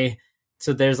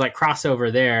so there's like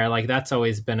crossover there. Like that's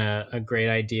always been a great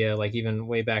idea. Like even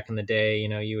way back in the day,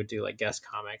 you would do like guest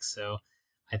comics. So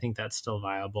I think that's still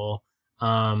viable.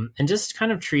 And just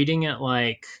kind of treating it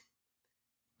like,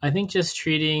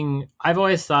 I've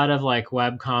always thought of like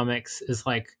web comics as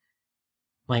like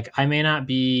I may not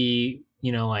be,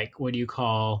 like what do you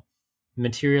call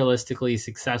materialistically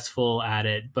successful at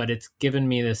it, but it's given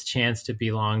me this chance to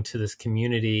belong to this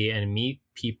community and meet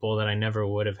people that I never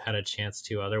would have had a chance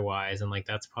to otherwise. And like,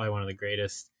 that's probably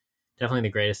definitely the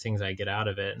greatest things I get out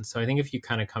of it. And so I think if you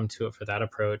kind of come to it for that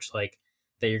approach, like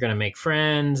that you're going to make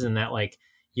friends and that like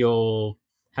you'll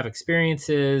have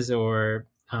experiences, or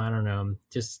I don't know,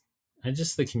 just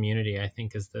the community, I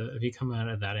think if you come out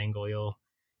of that angle, you'll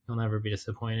never be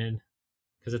disappointed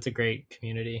because it's a great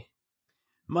community.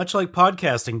 Much like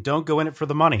podcasting, don't go in it for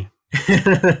the money.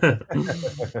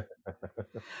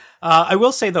 I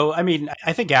will say though, I mean,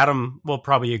 I think Adam will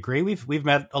probably agree. We've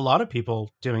met a lot of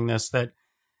people doing this that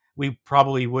we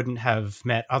probably wouldn't have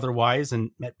met otherwise,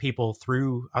 and met people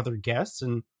through other guests.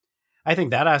 And I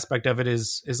think that aspect of it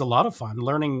is a lot of fun,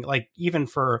 learning, like even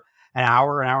for an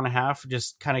hour and a half,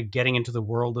 just kind of getting into the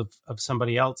world of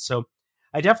somebody else. So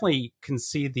I definitely can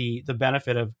see the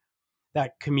benefit of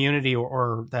that community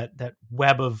or that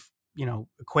web of,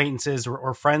 acquaintances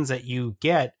or friends that you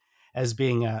get as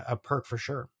being a perk for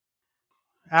sure.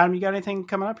 Adam, you got anything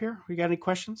coming up here? You got any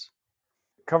questions?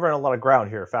 Covering a lot of ground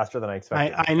here, faster than I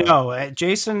expected. I know.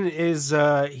 Jason is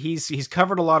he's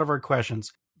covered a lot of our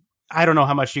questions. I don't know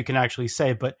how much you can actually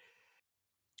say, but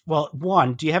well,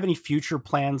 one, do you have any future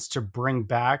plans to bring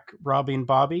back Robbie and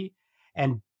Bobby?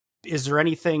 And is there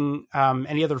anything,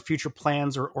 any other future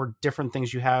plans or different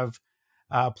things you have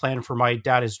planned for My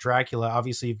Dad is Dracula?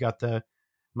 Obviously, you've got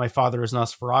My Father is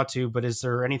Nosferatu, but is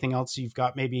there anything else you've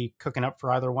got maybe cooking up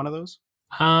for either one of those?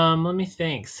 Let me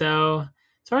think. So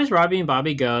as far as Robbie and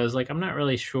Bobby goes, like I'm not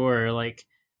really sure. Like,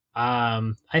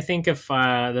 I think if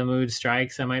the mood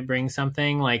strikes, I might bring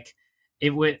something. Like it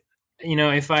would,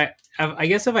 if I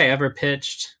guess if I ever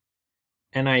pitched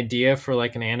an idea for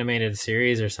like an animated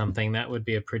series or something, that would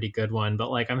be a pretty good one. But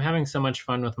like I'm having so much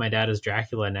fun with My Dad is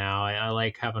Dracula now. I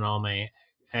like having all my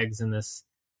eggs in this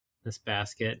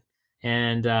basket.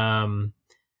 And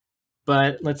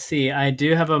but let's see, I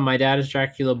do have a My Dad is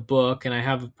Dracula book, and I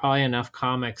have probably enough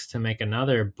comics to make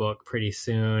another book pretty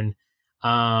soon.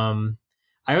 I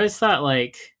always thought,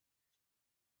 like,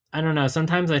 I don't know,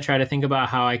 sometimes I try to think about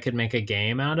how I could make a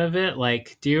game out of it.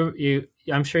 Like,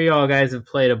 I'm sure you all guys have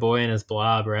played A Boy and His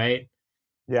Blob, right?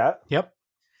 Yeah. Yep.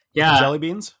 Yeah. Jelly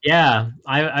beans? Yeah.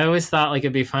 I always thought like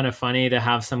it'd be kind of funny to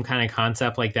have some kind of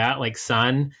concept like that, like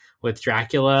Sun with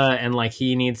Dracula, and like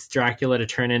he needs Dracula to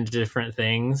turn into different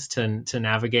things to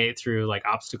navigate through like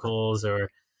obstacles or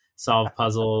solve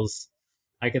puzzles.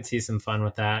 I could see some fun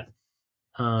with that.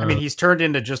 I mean, he's turned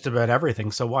into just about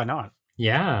everything, so why not?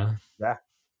 Yeah. I'm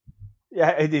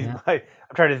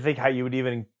trying to think how you would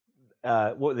even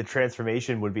what the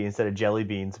transformation would be instead of jelly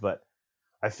beans, but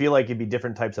I feel like it'd be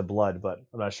different types of blood, but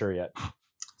I'm not sure yet.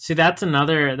 See, that's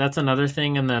another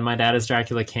thing in the My Dad is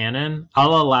Dracula canon.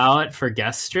 I'll allow it for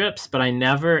guest strips, but I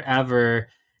never ever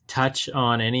touch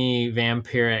on any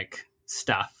vampiric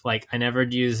stuff. Like, I never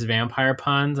use vampire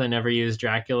puns. I never use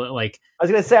Dracula. Like, I was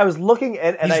gonna say, I was looking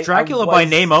and he's Dracula by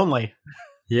name only.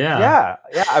 Yeah.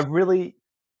 I really,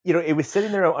 it was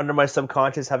sitting there under my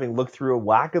subconscious, having looked through a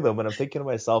whack of them, and I'm thinking to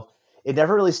myself, it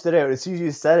never really stood out. As soon as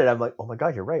you said it, I'm like, oh my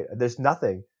god, you're right. There's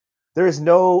nothing. There is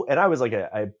no, and I was like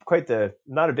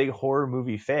not a big horror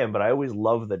movie fan, but I always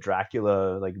loved the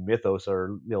Dracula like mythos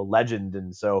or legend,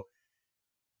 and so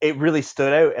it really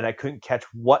stood out, and I couldn't catch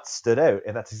what stood out,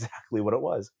 and that's exactly what it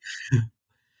was.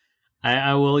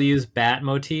 I will use bat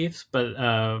motifs, but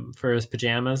for his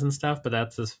pajamas and stuff. But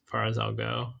that's as far as I'll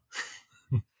go.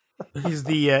 He's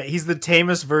the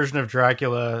tamest version of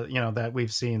Dracula, that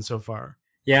we've seen so far.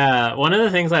 Yeah, one of the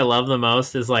things I love the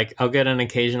most is like I'll get an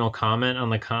occasional comment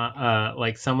on the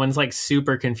like someone's like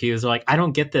super confused. They're like, I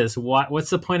don't get this.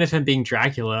 What's the point of him being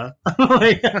Dracula?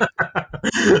 Like,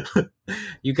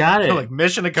 you got it. Like,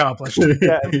 mission accomplished.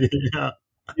 Yeah.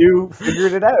 You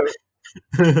figured it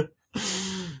out.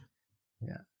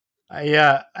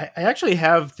 Yeah. I actually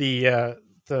have the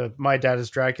My Dad is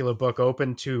Dracula book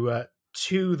open to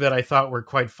two that I thought were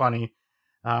quite funny.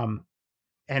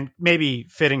 And maybe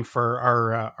fitting for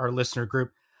our listener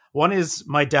group. One is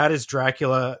My Dad is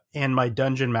Dracula and My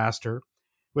Dungeon Master,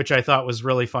 which I thought was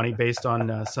really funny based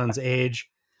on Son's age.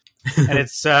 And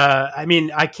it's,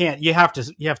 you have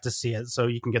to see it so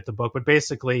you can get the book. But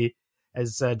basically,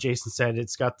 as Jason said,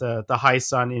 it's got the Hi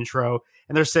Son intro,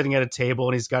 and they're sitting at a table,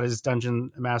 and he's got his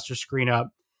Dungeon Master screen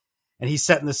up, and he's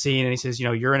setting the scene, and he says,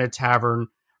 you're in a tavern,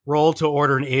 roll to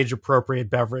order an age appropriate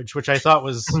beverage, which I thought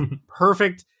was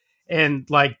perfect. And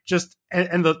like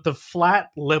and the flat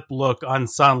lip look on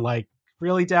Son, like,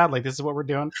 really, Dad? Like, this is what we're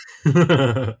doing?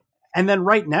 And then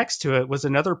right next to it was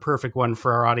another perfect one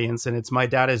for our audience, and it's My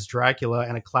Dad is Dracula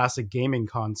and a classic gaming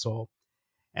console.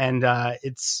 And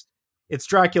it's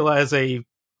Dracula as a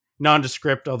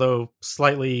nondescript, although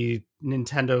slightly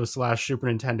Nintendo / Super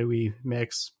Nintendo-y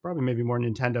mix, probably maybe more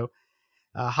Nintendo.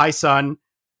 Hi, Son.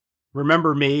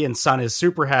 Remember me? And Son is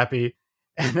super happy.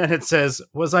 And then it says,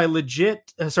 was I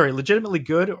legitimately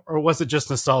good, or was it just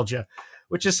nostalgia?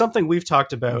 Which is something we've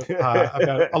talked about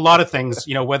a lot of things,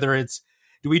 whether it's,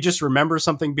 do we just remember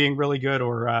something being really good,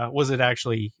 or was it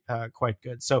actually quite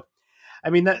good? So, I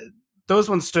mean, those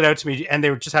ones stood out to me, and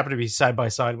they just happened to be side by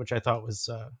side, which I thought was,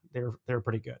 they were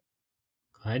pretty good.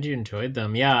 Glad you enjoyed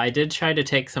them. Yeah, I did try to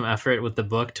take some effort with the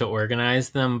book to organize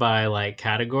them by like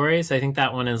categories. I think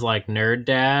that one is like Nerd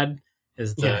Dad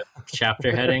is the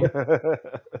chapter heading.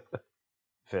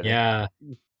 Yeah.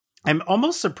 I'm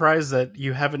almost surprised that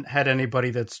you haven't had anybody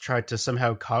that's tried to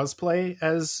somehow cosplay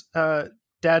as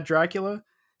Dad Dracula,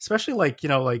 especially like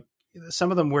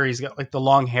some of them where he's got like the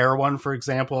long hair one, for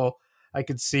example. I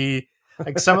could see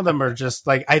like some of them are just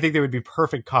like, I think they would be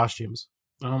perfect costumes.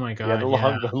 Oh my God. Yeah,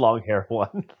 the long hair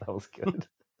one. That was good.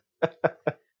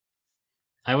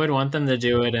 I would want them to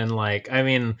do it in like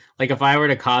if I were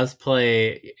to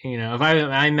cosplay, if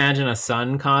I imagine a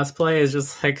Son cosplay is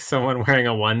just like someone wearing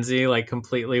a onesie, like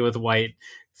completely with white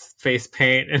face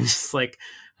paint, and just like,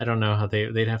 I don't know how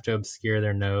they'd have to obscure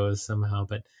their nose somehow,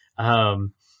 but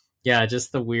yeah,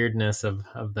 just the weirdness of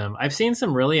them. I've seen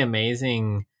some really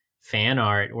amazing fan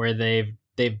art where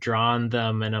they've drawn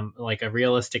them in a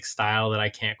realistic style that I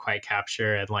can't quite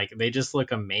capture, and like they just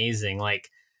look amazing.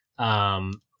 Like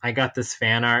I got this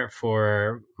fan art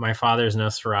for my father's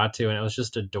Nosferatu, and it was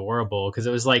just adorable because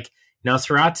it was like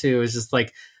Nosferatu is just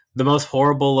like the most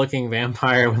horrible looking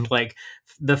vampire with like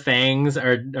the fangs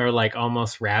are like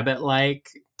almost rabbit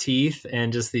like teeth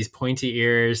and just these pointy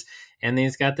ears, and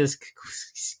he's got this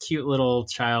cute little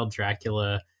child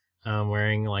Dracula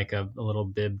wearing like a little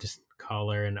bibbed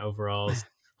collar and overalls,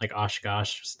 like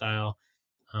Oshkosh style.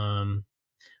 But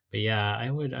yeah,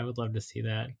 I would love to see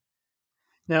that.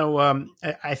 Now,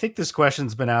 I think this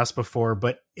question's been asked before,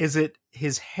 but is it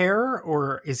his hair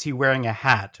or is he wearing a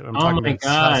hat? I'm talking my about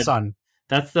God. Son.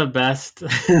 That's the best.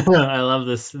 I love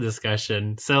this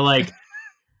discussion. So like,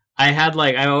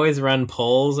 I always run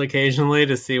polls occasionally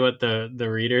to see what the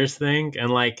readers think. And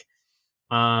like,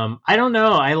 I don't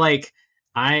know.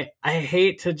 I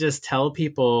hate to just tell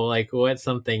people like what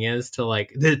something is to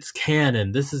like, it's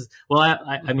canon. This is, well,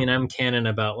 I mean, I'm canon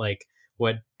about like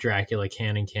what Dracula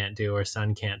can and can't do, or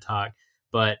Son can't talk,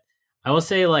 but I will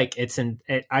say like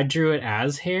I drew it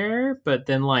as hair, but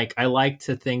then like I like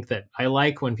to think that I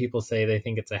like when people say they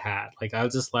think it's a hat. Like I'll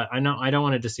just I don't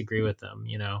want to disagree with them,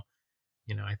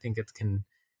 I think it can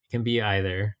be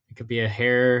either. It could be a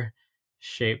hair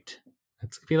shaped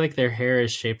It's be like their hair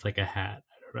is shaped like a hat.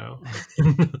 I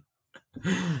don't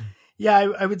know. Yeah,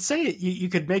 I would say you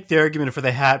could make the argument for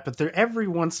the hat, but there every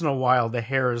once in a while the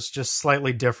hair is just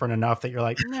slightly different enough that you're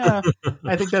like, nah,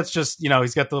 I think that's just,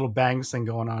 he's got the little bangs thing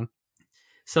going on.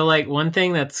 So like one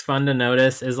thing that's fun to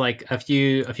notice is like if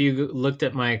you looked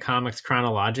at my comics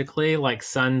chronologically, like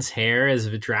Sun's hair is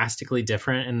drastically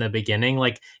different in the beginning.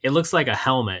 Like it looks like a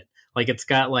helmet. Like it's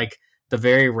got like the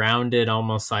very rounded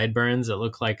almost sideburns. It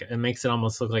makes it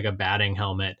almost look like a batting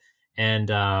helmet. And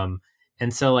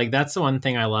so like that's the one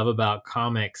thing I love about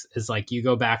comics is like you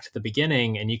go back to the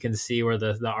beginning and you can see where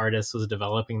the artist was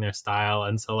developing their style.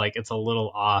 And so like it's a little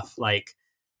off.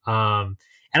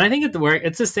 And I think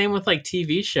it's the same with like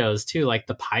TV shows too. Like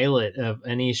the pilot of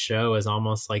any show is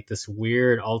almost like this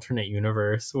weird alternate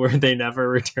universe where they never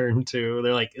return to.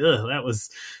 They're like, ugh, that was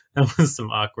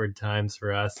some awkward times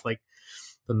for us, like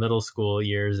the middle school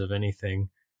years of anything.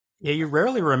 Yeah, you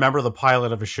rarely remember the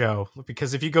pilot of a show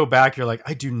because if you go back, you're like,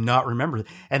 I do not remember.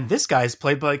 And this guy's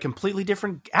played by a completely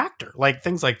different actor. Like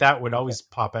things like that would always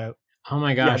pop out. Oh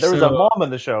my gosh. Yeah, there was a mom in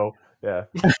the show. Yeah.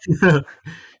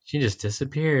 She just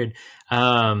disappeared.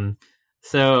 Hogan's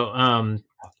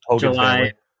July.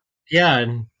 family. Yeah.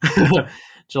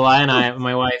 July and I,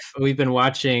 my wife, we've been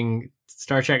watching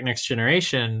Star Trek Next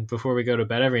Generation before we go to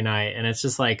bed every night. And it's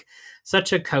just like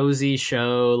such a cozy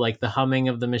show, like the humming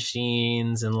of the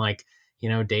machines and like,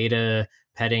 Data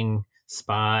petting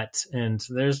Spot. And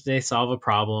they solve a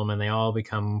problem and they all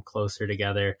become closer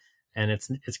together. And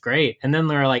it's great. And then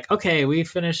they're like, okay, we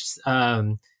finished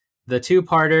the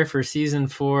 2-parter for season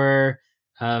 4,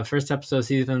 first episode,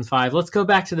 season 5. Let's go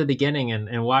back to the beginning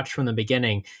and watch from the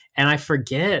beginning. And I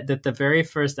forget that the very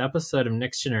first episode of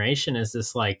Next Generation is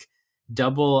this like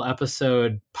double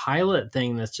episode pilot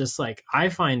thing that's just like, I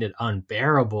find it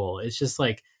unbearable. It's just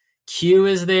like Q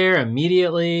is there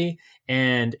immediately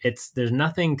and there's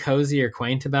nothing cozy or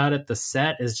quaint about it. The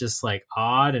set is just like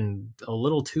odd and a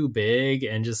little too big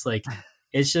and just like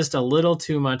it's just a little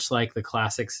too much like the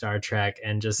classic Star Trek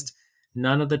and just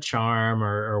none of the charm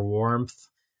or warmth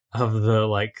of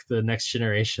the Next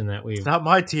Generation that we've. It's not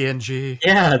my TNG.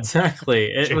 Yeah,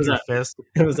 exactly. It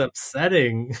was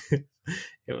upsetting.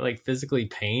 It like physically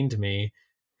pained me.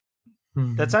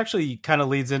 That's actually kind of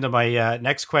leads into my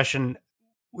next question.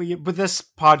 With this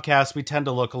podcast, we tend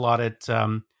to look a lot at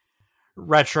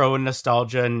retro and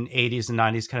nostalgia and 80s and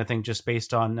 90s kind of thing, just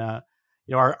based on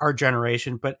our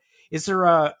generation. But is there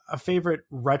a favorite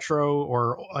retro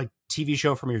or like TV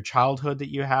show from your childhood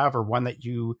that you have, or one that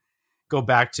you go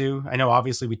back to? I know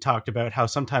obviously we talked about how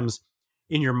sometimes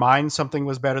in your mind something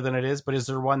was better than it is, but is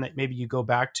there one that maybe you go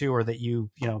back to or that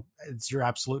it's your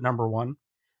absolute number one?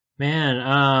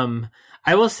 Man,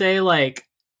 I will say like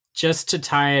just to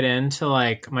tie it into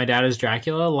like My Dad is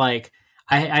Dracula, like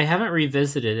I haven't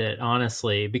revisited it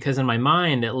honestly because in my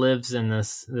mind it lives in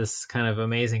this kind of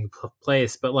amazing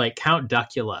place. But like Count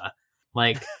Duckula,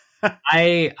 like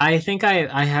I think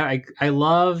I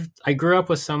grew up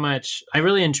with so much. I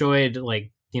really enjoyed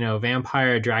like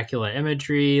vampire Dracula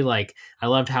imagery. Like I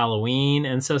loved Halloween,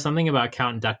 and so something about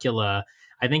Count Duckula,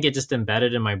 I think it just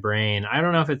embedded in my brain. I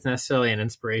don't know if it's necessarily an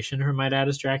inspiration for My Dad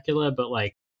is Dracula, but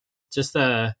like just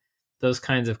those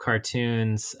kinds of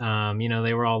cartoons,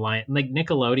 they were all like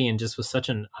Nickelodeon just was such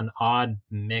an odd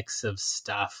mix of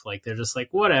stuff. Like they're just like,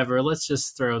 whatever, let's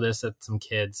just throw this at some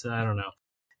kids. I don't know.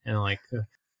 And like,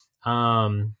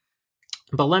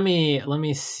 but let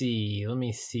me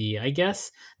see. I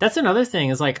guess that's another thing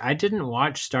is like, I didn't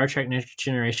watch Star Trek Next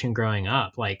Generation growing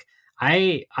up. Like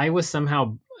I was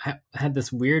somehow had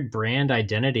this weird brand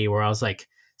identity where I was like,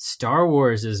 Star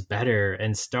Wars is better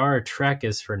and Star Trek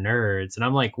is for nerds. And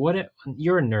I'm like,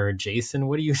 you're a nerd, Jason.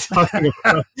 What are you talking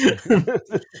about?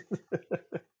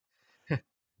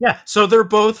 Yeah. So they're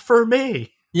both for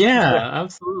me. Yeah,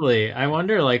 absolutely. I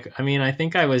wonder, I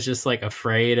think I was just like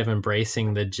afraid of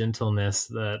embracing the gentleness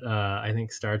that I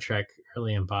think Star Trek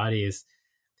really embodies.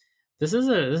 This is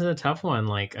a tough one.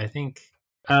 Like, I think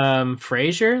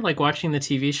Frasier, like watching the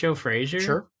TV show Frasier.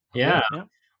 Sure. Yeah.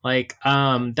 Like,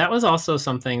 that was also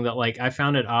something that like I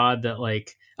found it odd that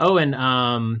like,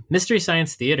 and Mystery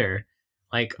Science Theater,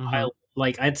 like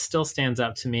it still stands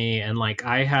up to me, and like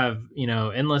I have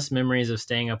endless memories of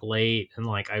staying up late, and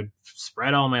like I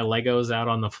spread all my Legos out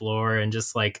on the floor, and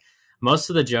just like most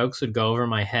of the jokes would go over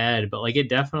my head, but like it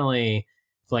definitely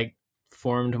like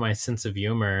formed my sense of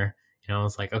humor.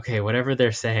 It's like, okay, whatever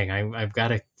they're saying, I've got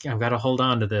to hold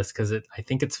on to this because I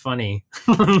think it's funny,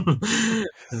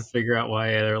 and figure out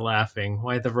why they're laughing,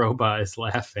 why the robot is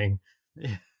laughing.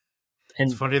 Yeah. And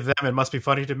it's funny to them. It must be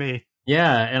funny to me.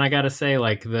 Yeah, and I gotta say,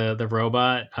 like the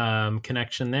robot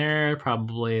connection there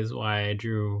probably is why I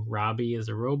drew Robbie as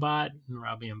a robot, and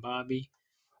Robbie and Bobby.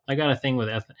 I got a thing with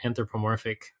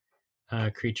anthropomorphic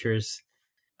creatures.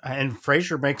 And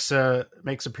Frasier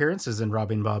makes appearances in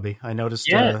Robbie and Bobby. I noticed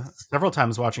Yes, several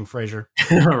times watching Frasier.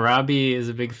 Robbie is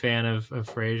a big fan of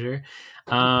Frasier.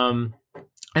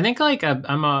 I think like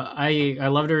I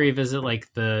love to revisit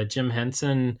like the Jim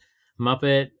Henson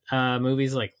Muppet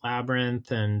movies like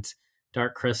Labyrinth and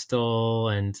Dark Crystal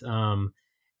and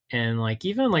like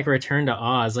even like Return to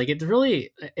Oz. Like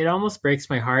it almost breaks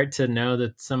my heart to know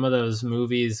that some of those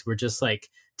movies were just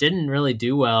like didn't really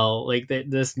do well. Like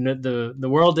the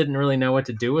world didn't really know what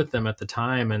to do with them at the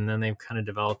time, and then they've kind of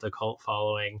developed a cult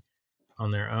following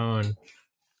on their own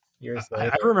years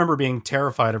later. I remember being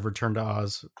terrified of Return to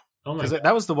Oz. Oh my Because god!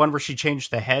 that was the one where she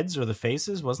changed the heads or the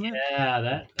faces, wasn't it?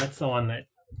 Yeah, that's the one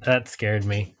that scared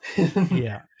me.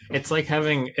 Yeah. It's like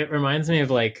it reminds me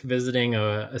of like visiting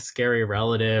a scary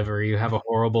relative, or you have a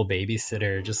horrible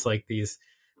babysitter, just like these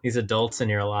adults in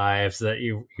your lives that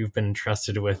you've been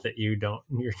entrusted with that you're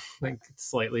like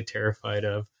slightly terrified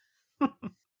of.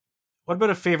 What about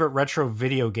a favorite retro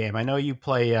video game? I know you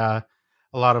play you have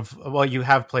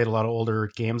played a lot of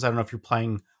older games. I don't know if you're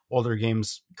playing older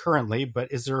games currently, but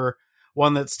is there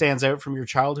one that stands out from your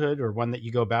childhood or one that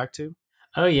you go back to?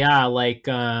 Oh yeah, like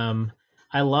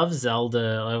I love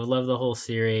Zelda. I love the whole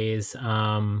series.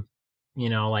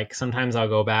 Like sometimes I'll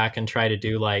go back and try to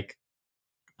do like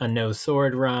a no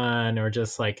sword run or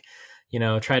just like,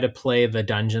 try to play the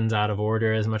dungeons out of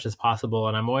order as much as possible.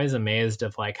 And I'm always amazed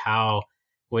of like how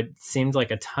what seemed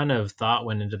like a ton of thought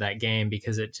went into that game,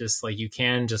 because it just like you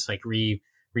can just like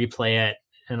replay it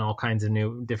in all kinds of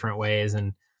new different ways.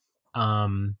 And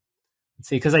let's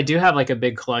see, because I do have like a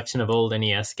big collection of old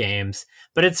NES games,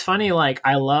 but it's funny, like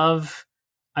I love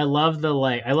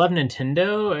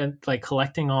Nintendo and like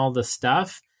collecting all the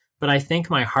stuff, but I think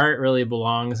my heart really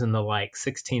belongs in the like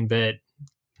 16-bit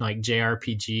like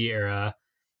JRPG era.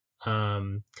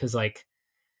 Cause like,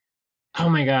 oh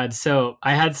my God. So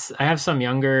I have some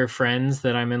younger friends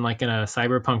that I'm in like in a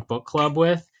cyberpunk book club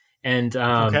with. And,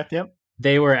 Okay. Yep.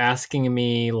 they were asking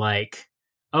me like,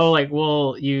 oh, like,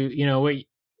 well,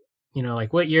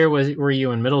 what year were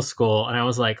you in middle school? And I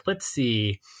was like, let's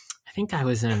see. I think I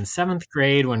was in 7th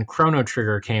grade when Chrono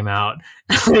Trigger came out.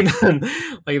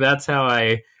 Like that's how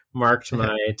I marked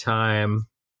my time.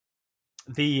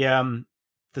 The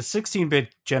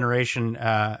 16-bit generation,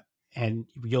 and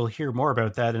you'll hear more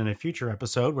about that in a future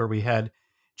episode where we had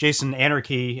Jason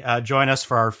Anarchy join us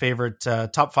for our favorite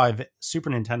top 5 Super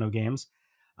Nintendo games.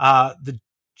 The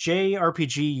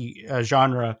JRPG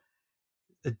genre,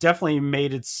 it definitely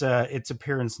made its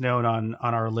appearance known on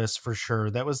our list for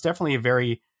sure. That was definitely a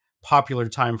very popular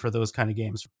time for those kind of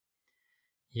games.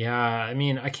 Yeah, I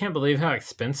mean, I can't believe how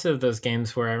expensive those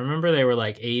games were. I remember they were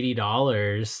like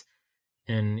 $80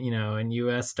 in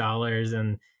US dollars,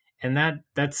 and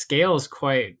that scales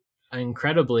quite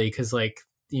incredibly, because like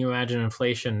you imagine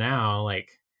inflation now,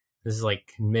 like this is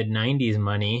like mid 90s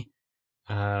money.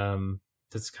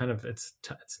 That's kind of it's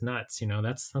nuts,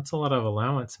 that's a lot of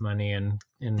allowance money and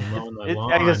mowing the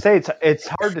lawn. I was gonna say it's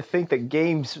hard to think that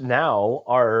games now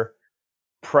are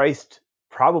priced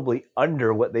probably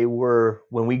under what they were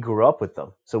when we grew up with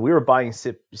them. So we were buying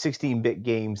 16-bit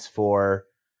games for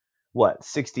what,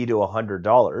 $60 to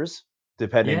 $100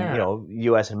 depending, Yeah.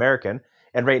 US American.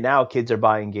 And right now kids are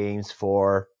buying games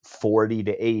for 40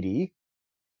 to 80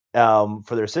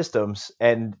 for their systems,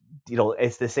 and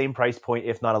it's the same price point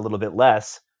if not a little bit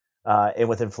less. And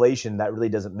with inflation, that really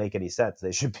doesn't make any sense.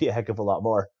 They should be a heck of a lot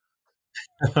more.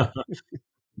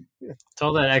 It's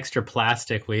all that extra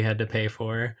plastic we had to pay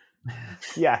for.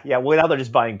 Yeah. Well, now they're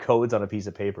just buying codes on a piece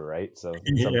of paper, right? So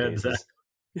in some cases.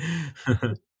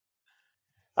 Exactly.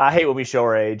 I hate when we show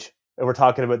our age and we're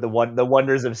talking about the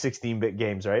wonders of 16-bit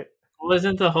games, right? Well,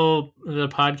 isn't the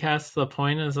podcast, the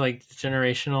point is like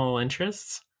generational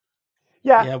interests?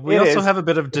 Yeah, we also have a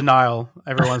bit of denial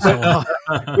every once in a while.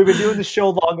 We've been doing the show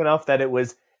long enough that it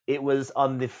was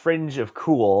on the fringe of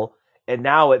cool, and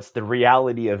now it's the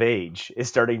reality of age is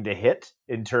starting to hit,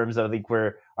 in terms of, I think,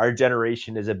 where our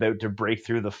generation is about to break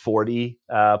through the 40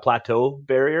 plateau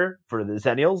barrier for the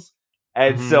Zennials.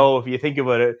 And so if you think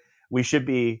about it, we should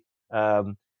be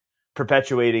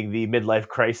perpetuating the midlife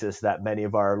crisis that many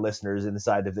of our listeners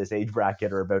inside of this age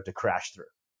bracket are about to crash through.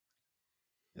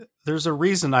 There's a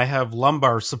reason I have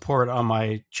lumbar support on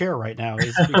my chair right now,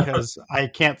 is because I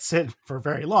can't sit for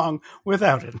very long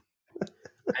without it.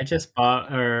 I just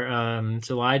bought, or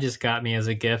July just got me as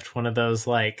a gift one of those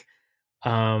like,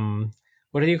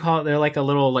 what do you call it? They're like a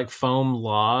little like foam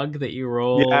log that you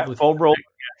roll. Yeah, foam roll.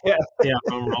 Yeah. Yeah,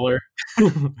 foam roller.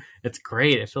 It's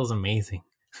great. It feels amazing.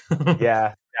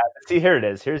 Yeah. See, here it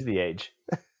is. Here's the age.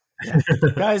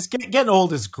 Guys, getting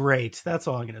old is great. That's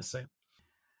all I'm going to say.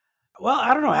 Well,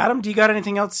 I don't know. Adam, do you got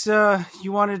anything else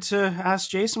you wanted to ask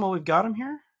Jason while we've got him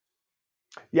here?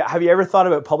 Yeah. Have you ever thought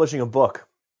about publishing a book?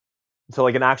 So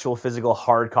like an actual physical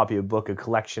hard copy of book, a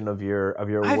collection of your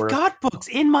I've work. got books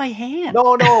in my hand.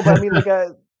 No, but I mean like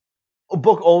a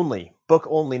book only,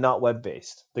 not web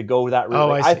based. To go that route. Oh,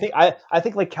 Like, I see. I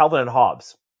think like Calvin and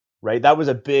Hobbes, right? That was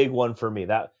a big one for me.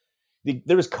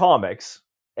 There was comics,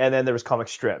 and then there was comic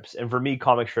strips, and for me,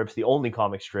 comic strips, the only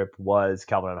comic strip was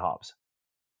Calvin and Hobbes.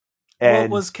 Well,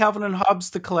 And was Calvin and Hobbes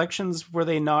the collections? Were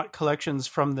they not collections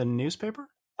from the newspaper?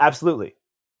 absolutely,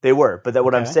 they were. But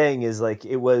what I'm Okay. saying is like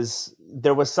there was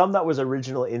some that was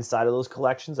original inside of those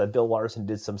collections. That Bill Watterson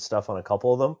did some stuff on a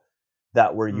couple of them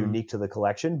that were unique to the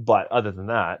collection. But other than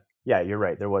that, yeah, you're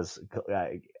right. There was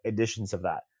editions of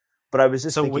that. But I was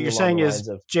just So thinking what you're along saying the is, lines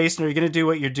of Jason, are you going to do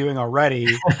what you're doing already,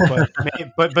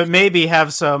 but maybe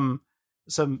have some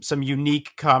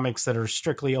unique comics that are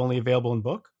strictly only available in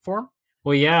book form?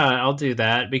 Well, yeah, I'll do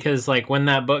that because like when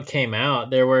that book came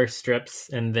out, there were strips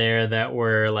in there that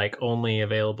were like only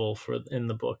available in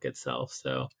the book itself.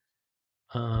 So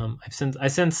I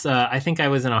think I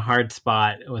was in a hard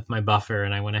spot with my buffer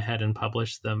and I went ahead and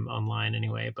published them online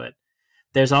anyway. But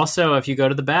there's also, if you go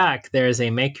to the back, there's a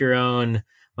make your own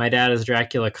My Dad is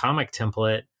Dracula comic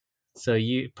template. So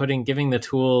giving the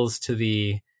tools to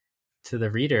the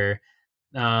reader.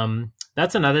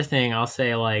 That's another thing I'll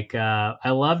say. Like,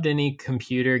 I loved any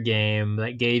computer game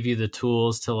that gave you the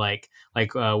tools to like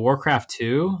Warcraft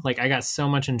 2. Like, I got so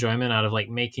much enjoyment out of like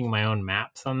making my own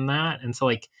maps on that. And so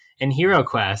like in Hero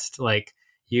Quest, like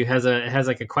it has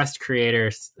like a quest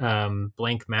creator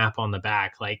blank map on the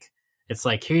back. Like it's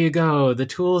like, here you go, the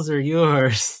tools are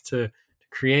yours to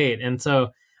create. And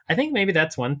so I think maybe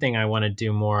that's one thing I want to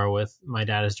do more with My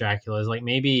Dad is Dracula is like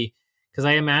maybe because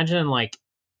I imagine like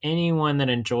anyone that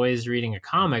enjoys reading a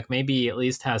comic maybe at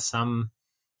least has some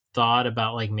thought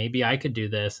about like maybe I could do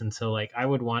this. And so like I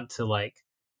would want to like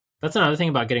that's another thing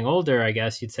about getting older, I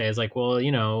guess you'd say, is like, well,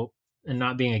 and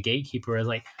not being a gatekeeper is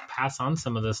like pass on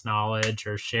some of this knowledge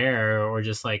or share or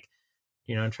just like,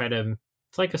 try to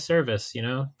it's like a service,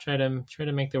 try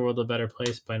to make the world a better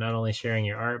place by not only sharing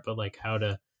your art but like how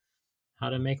to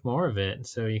make more of it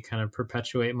so you kind of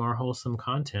perpetuate more wholesome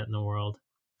content in the world.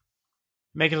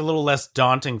 Make it a little less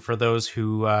daunting for those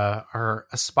who are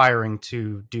aspiring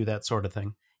to do that sort of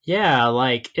thing. Yeah,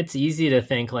 like it's easy to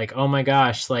think like, oh my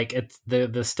gosh, like it's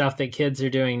the stuff that kids are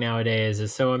doing nowadays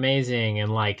is so amazing,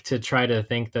 and like to try to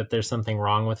think that there's something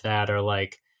wrong with that or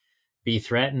like be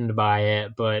threatened by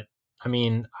it. But I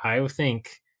mean, I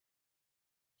think,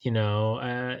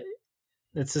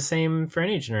 it's the same for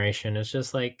any generation. It's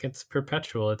just like it's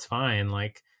perpetual. It's fine.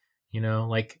 Like,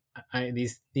 like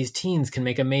these teens can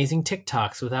make amazing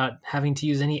TikToks without having to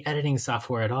use any editing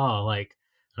software at all. Like,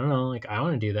 I don't know, like I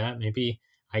want to do that. Maybe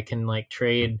I can like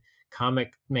trade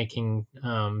comic making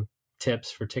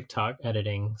tips for TikTok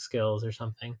editing skills or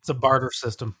something. It's a barter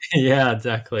system. Yeah,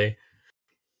 exactly.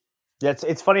 Yeah,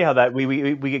 it's funny how that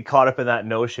we get caught up in that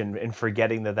notion and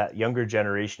forgetting that younger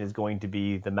generation is going to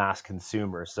be the mass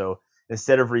consumer. So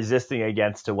instead of resisting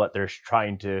against to what they're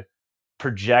trying to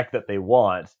project that they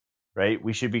want, right,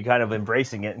 we should be kind of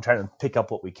embracing it and trying to pick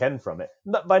up what we can from it.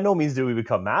 By no means do we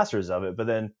become masters of it, but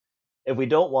then if we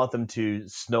don't want them to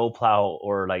snowplow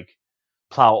or like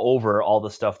plow over all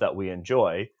the stuff that we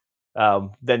enjoy,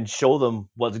 then show them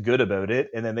what's good about it,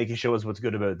 and then they can show us what's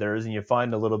good about theirs, and you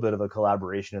find a little bit of a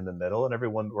collaboration in the middle, and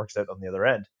everyone works out on the other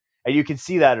end. And you can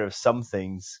see that of some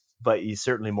things, but you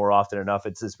certainly more often enough,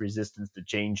 it's this resistance to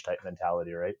change type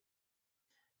mentality, right?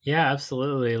 Yeah,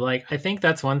 absolutely. Like, I think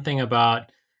that's one thing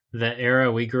about the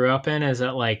era we grew up in is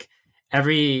that like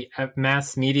every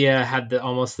mass media had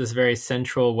almost this very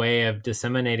central way of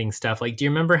disseminating stuff. Like, do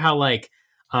you remember how like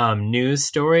news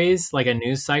stories, like a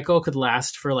news cycle could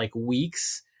last for like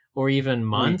weeks or even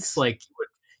months? Weeks. Like,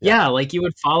 yeah, like you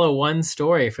would follow one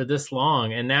story for this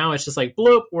long, and now it's just like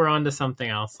bloop, we're on to something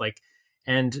else. Like,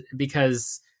 and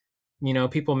because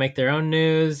people make their own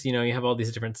news. You have all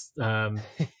these different outlets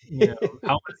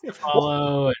to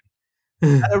follow.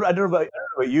 I don't know about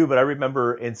you, but I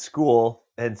remember in school,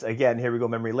 and again, here we go,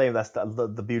 memory lane. That's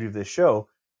the beauty of this show,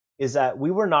 is that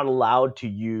we were not allowed to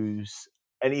use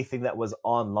anything that was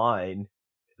online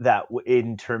that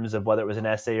in terms of whether it was an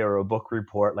essay or a book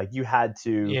report. Like you had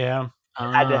to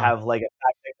have like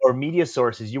or media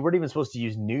sources. You weren't even supposed to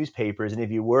use newspapers, and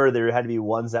if you were, there had to be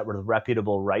ones that were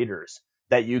reputable writers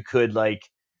that you could like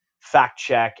fact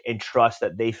check and trust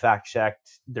that they fact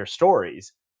checked their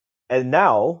stories. And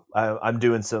now I'm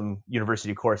doing some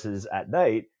university courses at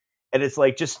night, and it's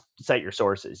like, just cite your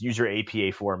sources, use your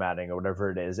APA formatting or whatever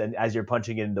it is. And as you're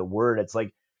punching in the word, it's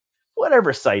like,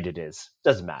 whatever site it is,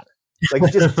 doesn't matter. Like,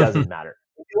 it just doesn't matter.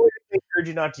 The only thing I encourage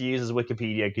you not to use is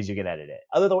Wikipedia, because you can edit it.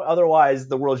 Otherwise,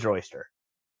 the world's your oyster.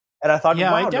 And I thought,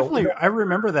 yeah, wow, I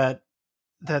remember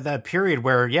that period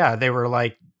where, yeah, they were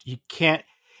like, you can't.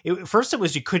 First, it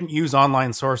was you couldn't use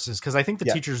online sources because I think the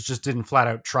teachers just didn't flat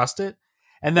out trust it.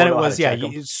 And then it was,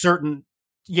 certain,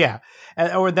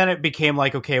 or then it became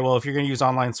like, okay, well, if you're going to use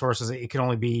online sources, it can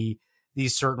only be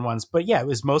these certain ones. But yeah, it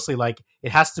was mostly like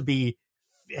it has to be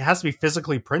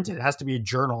physically printed. It has to be a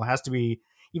journal. It has to be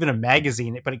even a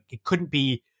magazine. But it couldn't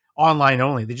be online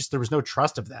only. There was no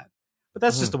trust of that. But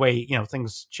that's just the way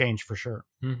things change for sure.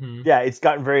 Mm-hmm. Yeah, it's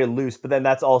gotten very loose. But then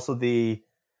that's also the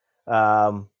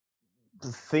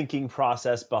thinking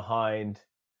process behind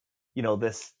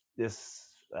this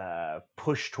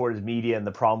push towards media and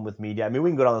the problem with media. I mean, we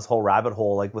can go down this whole rabbit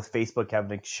hole, like with Facebook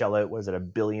having to shell out, was it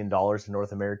 $1 billion to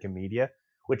North American media,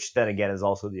 which then again is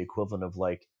also the equivalent of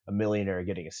like a millionaire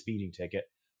getting a speeding ticket.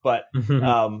 But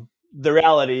the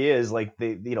reality is, like,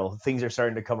 things are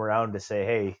starting to come around to say,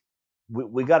 hey,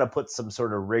 we got to put some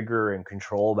sort of rigor and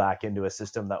control back into a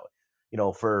system that,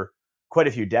 for quite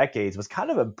a few decades was kind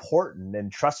of important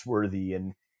and trustworthy,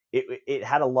 and it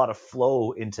had a lot of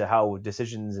flow into how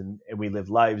decisions and we lived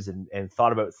lives and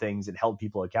thought about things and held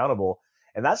people accountable.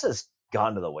 And that's just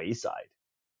gone to the wayside.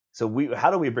 So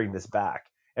how do we bring this back?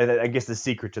 And I guess the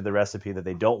secret to the recipe that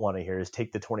they don't want to hear is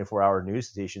take the 24-hour news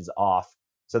stations off,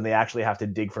 so they actually have to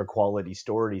dig for quality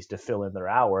stories to fill in their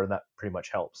hour, and that pretty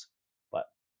much helps. But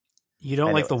you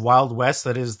don't like the Wild West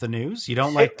that is the news? You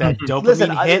don't like that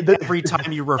dopamine hit every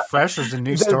time you refresh there's a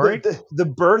new story? The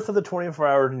birth of the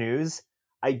 24-hour news,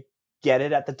 I get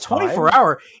it at the time.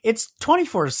 24-hour? It's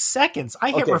 24 seconds.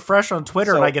 I hit refresh on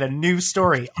Twitter and I get a new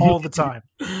story all the time.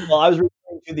 Well, I was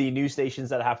referring to the news stations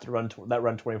that have to run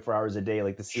 24 hours a day,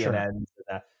 like the CNN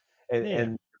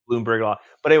and Bloomberg and all.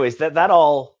 But anyways, that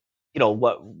all,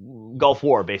 what Gulf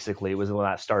War basically was when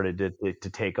that started to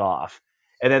take off.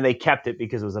 And then they kept it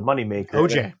because it was a moneymaker.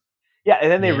 OJ.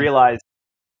 And then they realized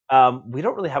we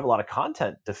don't really have a lot of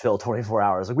content to fill 24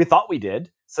 hours. Like we thought we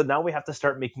did. So now we have to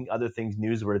start making other things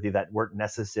newsworthy that weren't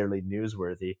necessarily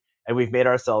newsworthy. And we've made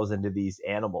ourselves into these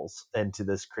animals, into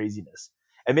this craziness.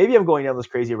 And maybe I'm going down this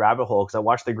crazy rabbit hole because I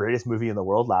watched the greatest movie in the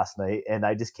world last night, and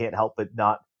I just can't help but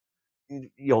not,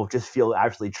 just feel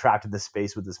actually trapped in this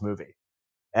space with this movie.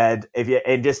 And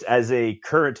just as a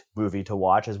current movie to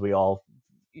watch, as we all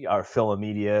are film and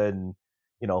media and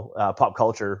pop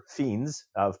culture fiends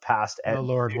of past. Oh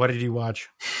Lord, what did you watch?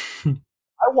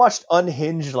 I watched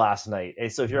Unhinged last night.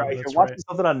 And so if you're watching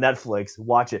something on Netflix,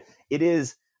 watch it. It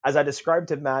is, as I described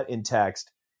to Matt in text,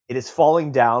 it is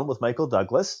Falling Down with Michael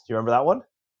Douglas. Do you remember that one?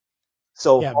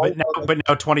 So yeah, but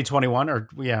now 2021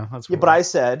 that's but I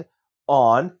said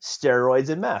on steroids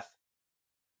and meth.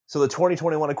 So the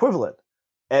 2021 equivalent.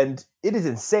 And it is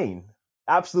insane.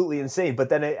 Absolutely insane. But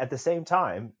then at the same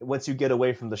time, once you get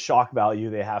away from the shock value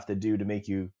they have to do to make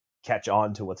you catch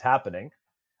on to what's happening,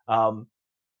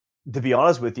 to be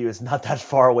honest with you, it's not that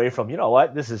far away from,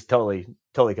 this is totally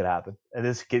could happen. And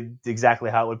this is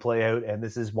exactly how it would play out. And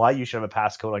this is why you should have a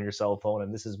passcode on your cell phone.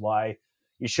 And this is why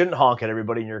you shouldn't honk at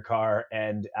everybody in your car.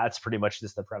 And that's pretty much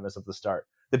just the premise of the start.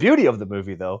 The beauty of the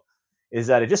movie, though, is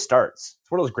that it just starts. It's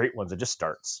one of those great ones. It just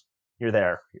starts. You're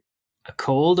there. A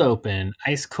cold open,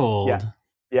 ice cold.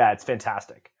 Yeah, it's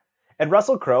fantastic. And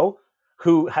Russell Crowe,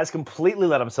 who has completely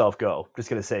let himself go, just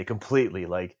going to say completely,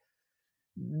 like,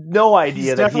 no idea.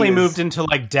 He's definitely moved into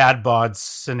like dad bod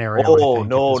scenario. Oh,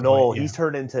 no. He's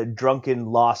turned into drunken,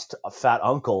 lost, fat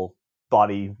uncle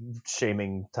body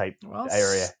shaming type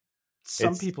area.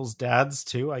 Some people's dads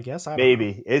too, I guess.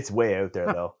 Maybe. It's way out there,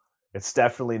 though. It's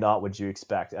definitely not what you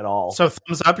expect at all. So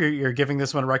thumbs up, you're giving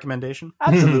this one a recommendation?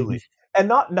 Absolutely. And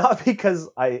not because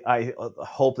I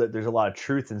hope that there's a lot of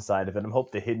truth inside of it. I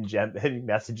hope the hidden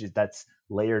messages that's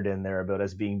layered in there about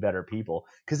us being better people,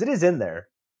 because it is in there.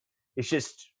 It's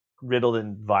just riddled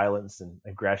in violence and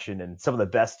aggression and some of the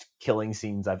best killing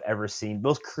scenes I've ever seen,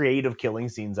 most creative killing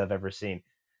scenes I've ever seen,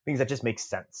 things that just make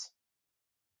sense.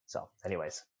 So,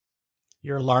 anyways,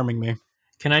 you're alarming me.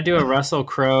 Can I do a Russell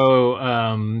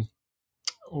Crowe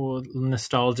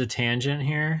nostalgia tangent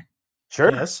here?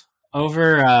 Sure. Yes.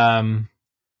 Over,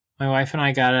 my wife and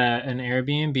I got an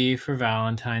Airbnb for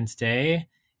Valentine's Day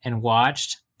and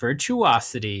watched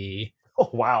Virtuosity. Oh,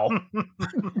 wow.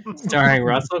 Starring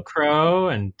Russell Crowe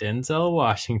and Denzel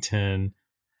Washington.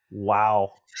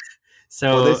 Wow.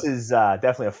 So this is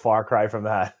definitely a far cry from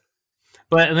that.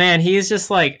 But man, he's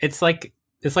just like, it's like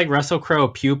it's like Russell Crowe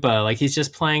pupa. Like he's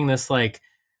just playing this like,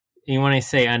 you when I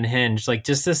say unhinged, like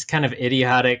just this kind of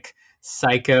idiotic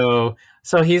psycho.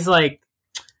 So he's like,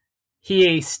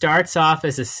 he starts off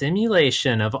as a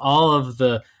simulation of all of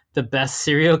the best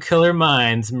serial killer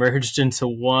minds merged into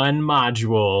one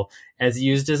module, as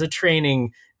used as a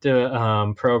training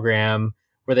program,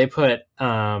 where they put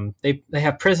they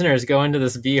have prisoners go into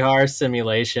this VR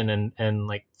simulation and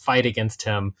like fight against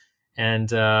him. And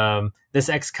this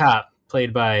ex-cop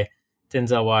played by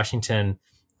Denzel Washington,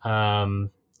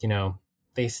 you know,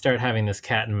 they start having this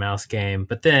cat and mouse game,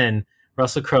 but then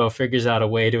Russell Crowe figures out a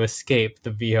way to escape the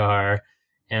VR.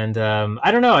 And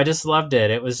I don't know, I just loved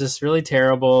it. It was just really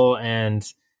terrible, and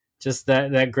just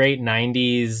that great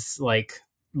 90s like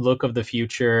look of the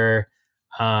future.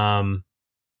 And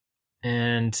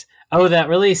that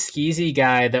really skeezy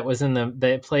guy that was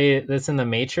that's in the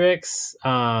Matrix.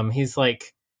 He's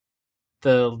like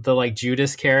the like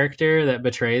Judas character that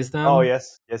betrays them. Oh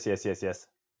yes.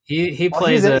 He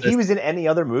plays he was in any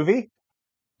other movie?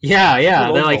 Yeah.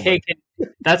 They're like, hey,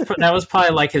 that was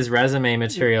probably like his resume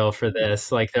material for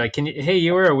this. Like, they're like, hey,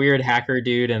 you were a weird hacker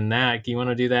dude in that. Do you want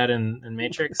to do that in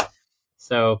Matrix?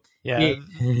 So yeah,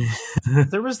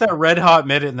 there was that red hot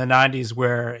minute in the 90s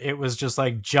where it was just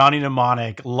like Johnny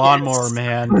Mnemonic, Lawnmower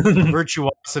Man,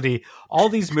 Virtuosity, all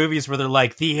these movies where they're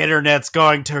like, the internet's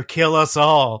going to kill us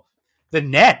all. The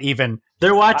net, even.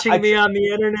 They're watching me on the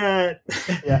internet.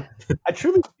 Yeah. I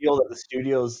truly feel that the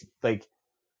studios, like,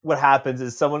 what happens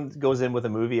is someone goes in with a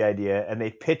movie idea and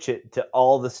they pitch it to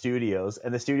all the studios,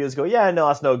 and the studios go, yeah, no,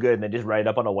 that's no good. And they just write it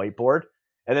up on a whiteboard.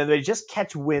 And then they just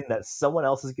catch wind that someone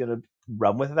else is going to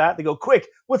run with that. They go, quick,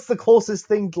 what's the closest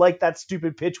thing like that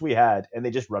stupid pitch we had? And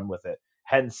they just run with it.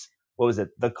 Hence, what was it?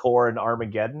 The Core and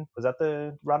Armageddon? Was that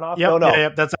the runoff? Yep, no. Yeah,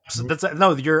 that's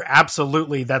no, you're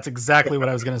absolutely, that's exactly what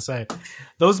I was going to say.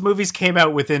 Those movies came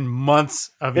out within months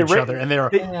of each other, and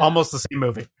they're almost the same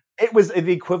movie. It was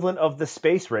the equivalent of the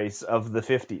space race of the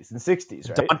 50s and 60s,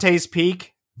 right? Dante's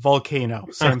Peak, Volcano,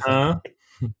 same thing.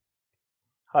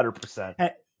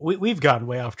 100%. We've gotten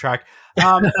way off track.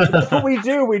 That's what we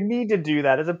do. We need to do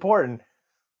that. It's important.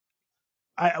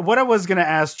 What I was going to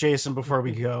ask Jason before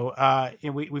we go,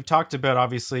 we've talked about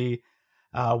obviously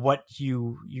what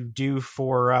you do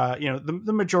for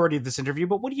the majority of this interview,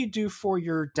 but what do you do for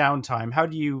your downtime? How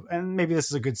do you, and maybe this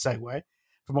is a good segue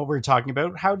from what we were talking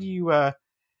about, how do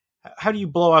you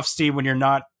blow off steam when you're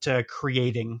not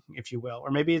creating, if you will,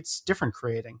 or maybe it's different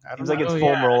creating? I don't know. Like it's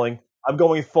foam rolling. I'm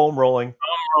going foam rolling.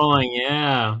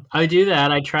 Yeah, I do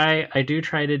that. I do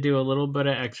try to do a little bit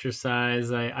of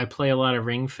exercise. I play a lot of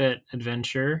Ring Fit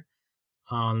Adventure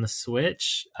on the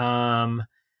Switch.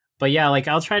 But yeah, like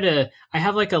I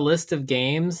have like a list of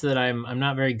games that I'm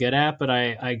not very good at, but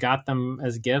I got them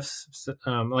as gifts.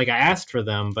 Like I asked for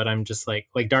them, but I'm just like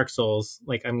Dark Souls,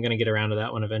 like I'm going to get around to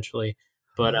that one eventually.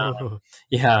 But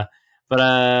yeah.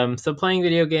 But so playing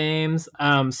video games.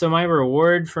 So my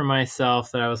reward for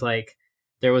myself that I was like,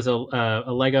 there was a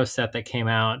Lego set that came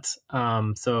out.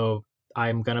 So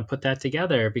I'm gonna put that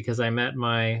together because I met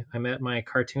my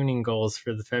cartooning goals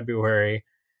for the February.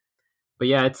 But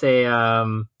yeah, it's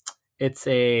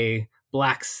the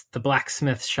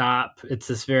blacksmith shop. It's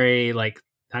this very like,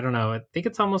 I don't know, I think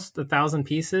it's almost 1,000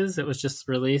 pieces. It was just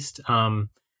released.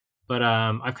 But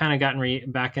I've kind of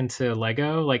gotten back into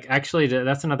Lego. Like, actually,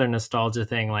 that's another nostalgia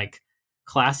thing. Like,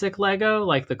 classic Lego,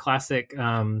 like the classic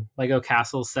Lego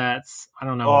castle sets. I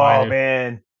don't know why. Oh,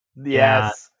 man.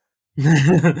 Yes.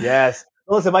 Yeah. Yes.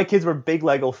 Listen, my kids were big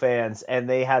Lego fans, and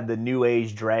they had the new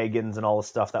age dragons and all the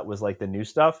stuff that was like the new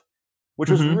stuff, which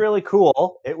was really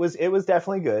cool. It was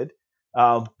definitely good.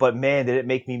 But, man, did it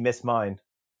make me miss mine,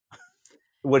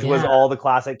 which was all the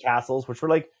classic castles, which were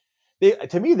like,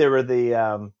 to me, they were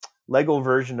the Lego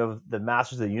version of the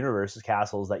Masters of the Universe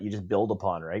castles that you just build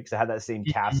upon, right? Because it had that same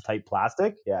cast type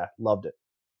plastic. Yeah, loved it.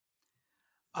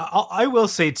 I will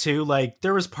say too, like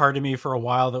there was part of me for a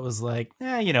while that was like,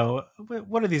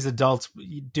 what are these adults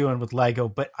doing with Lego?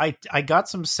 But I got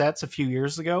some sets a few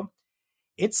years ago.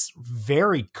 It's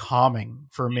very calming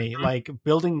for me, like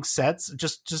building sets.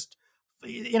 Just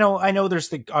I know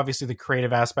there's obviously the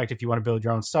creative aspect if you want to build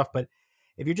your own stuff, but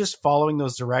if you're just following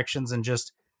those directions and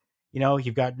just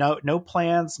you've got no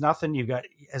plans, nothing. You've got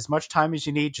as much time as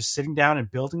you need, just sitting down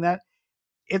and building that.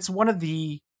 It's one of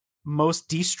the most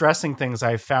de-stressing things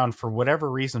I've found for whatever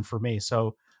reason for me.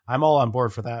 So I'm all on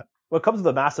board for that. Well, it comes with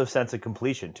a massive sense of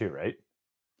completion too, right?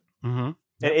 Mm-hmm.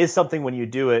 It is something when you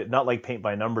do it, not like paint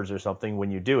by numbers or something.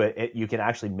 When you do it, you can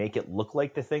actually make it look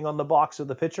like the thing on the box or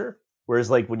the picture.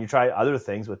 Whereas like when you try other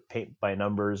things with paint by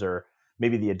numbers or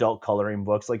maybe the adult coloring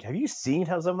books, like have you seen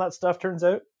how some of that stuff turns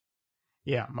out?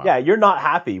 Yeah. Yeah, you're not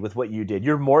happy with what you did.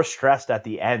 You're more stressed at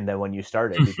the end than when you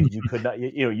started because you could not.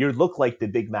 You look like the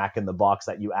Big Mac in the box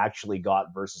that you actually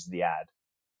got versus the ad.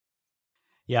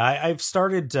 Yeah, I've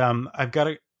started. I've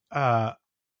got a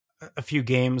few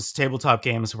games, tabletop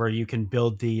games, where you can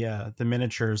build the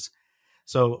miniatures.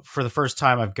 So for the first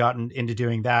time, I've gotten into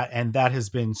doing that, and that has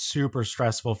been super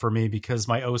stressful for me because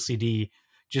my OCD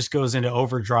just goes into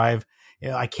overdrive.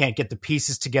 I can't get the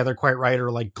pieces together quite right, or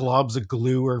like globs of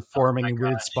glue are forming in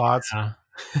weird spots. Yeah.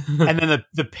 And then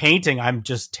the painting, I'm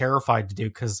just terrified to do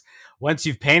because once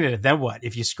you've painted it, then what?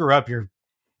 If you screw up, you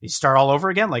start all over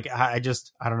again. Like I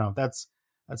don't know. That's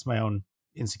my own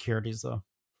insecurities, though.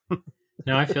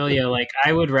 No, I feel you. Like,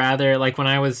 I would rather, like, when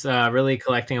I was really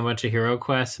collecting a bunch of Hero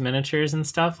Quest miniatures and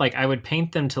stuff, like, I would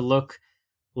paint them to look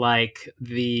like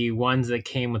the ones that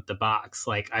came with the box.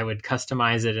 Like, I would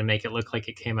customize it and make it look like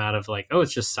it came out of, like, oh,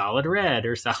 it's just solid red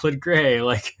or solid gray.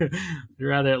 Like, I'd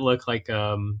rather it look like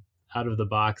out of the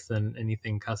box than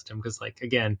anything custom. Because, like,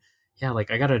 again, yeah,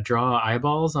 like, I got to draw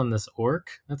eyeballs on this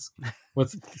orc. That's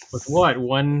with what?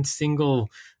 One single,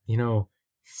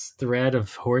 thread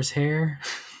of horsehair.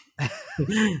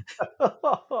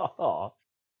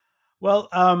 Well,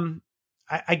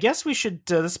 I guess we should.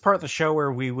 This is part of the show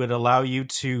where we would allow you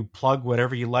to plug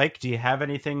whatever you like. Do you have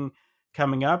anything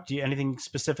coming up? Anything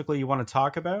specifically you want to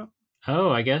talk about?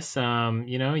 Oh, I guess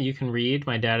you can read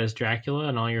My Dad is Dracula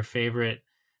on all your favorite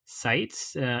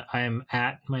sites. I'm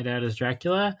at My Dad is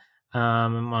Dracula.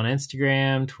 I'm on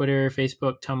Instagram, Twitter,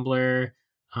 Facebook, Tumblr.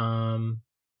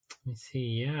 Let me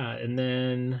see, yeah, and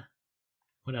then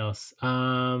what else?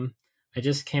 I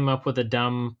just came up with a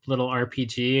dumb little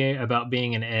RPG about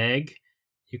being an egg.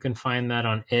 You can find that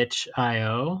on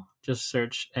itch.io. Just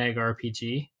search egg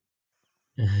RPG.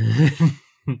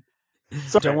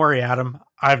 Don't worry, Adam.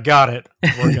 I've got it.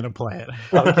 We're going to play it.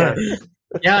 Okay.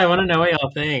 Yeah, I want to know what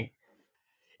y'all think.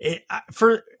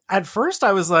 At first,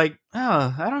 I was like,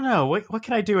 oh, I don't know. What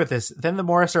can I do with this? Then the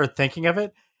more I started thinking of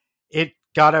it, it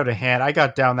got out of hand. I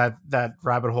got down that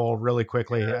rabbit hole really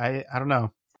quickly. I don't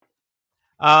know.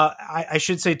 I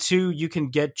should say, too, you can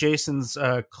get Jason's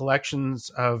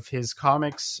collections of his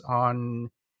comics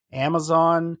on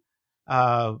Amazon.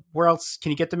 Where else?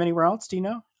 Can you get them anywhere else? Do you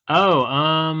know?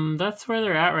 Oh, that's where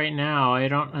they're at right now. I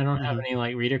don't have any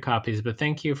like reader copies, but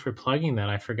thank you for plugging that.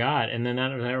 I forgot. And then that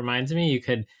reminds me, you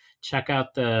could check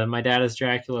out the My Dad is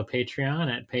Dracula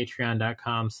Patreon at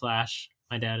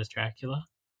patreon.com/MyDadIsDracula.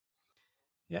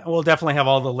 Yeah, we'll definitely have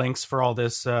all the links for all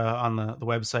this on the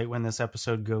website when this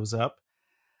episode goes up.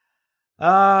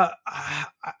 I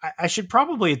should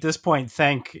probably at this point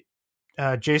thank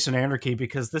Jason Anarchy,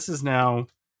 because this is now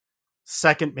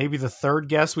second, maybe the third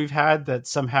guest we've had that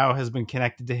somehow has been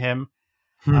connected to him.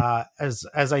 As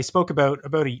I spoke about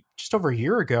just over a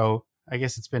year ago, I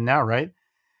guess it's been now, right?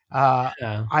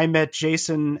 Yeah. I met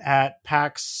Jason at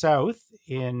PAX South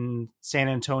in San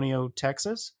Antonio,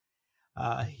 Texas.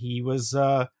 He was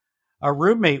a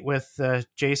roommate with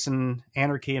Jason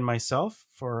Anarchy and myself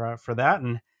for that,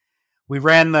 and we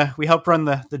helped run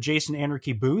the Jason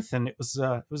Anarchy booth, and it was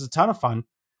a ton of fun.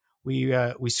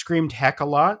 We screamed heck a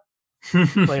lot,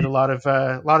 played a lot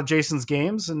of Jason's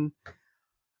games, and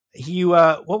he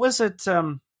what was it?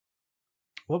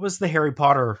 What was the Harry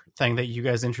Potter thing that you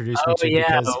guys introduced me to?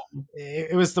 Yeah. Because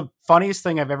it was the funniest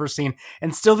thing I've ever seen,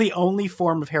 and still the only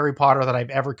form of Harry Potter that I've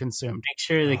ever consumed. Make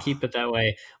sure they keep it that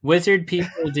way. Wizard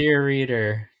people, dear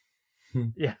reader.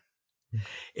 Yeah.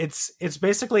 It's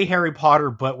basically Harry Potter,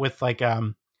 but with like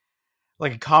a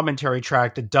commentary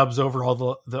track that dubs over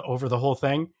over the whole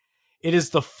thing. It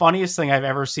is the funniest thing I've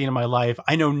ever seen in my life.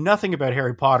 I know nothing about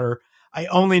Harry Potter. I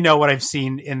only know what I've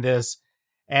seen in this,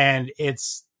 and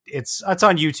it's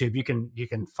on YouTube. You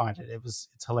can find it. It's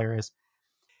hilarious.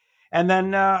 And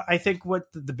then I think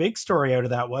what the big story out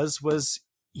of that was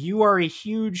you are a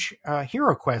huge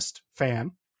Hero Quest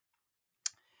fan,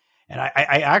 and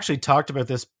I actually talked about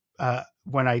this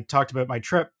when I talked about my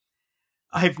trip.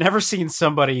 I've never seen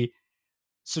somebody.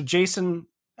 So Jason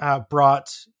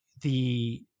brought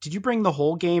the. Did you bring the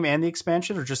whole game and the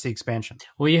expansion, or just the expansion?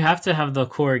 Well, you have to have the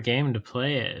core game to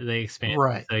play it. The expansion,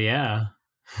 right? So yeah.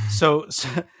 So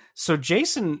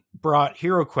Jason brought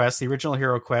Hero Quest, the original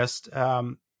Hero Quest,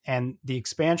 and the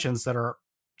expansions that are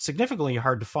significantly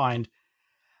hard to find,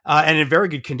 and in very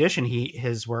good condition. He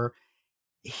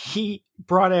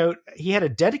had a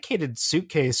dedicated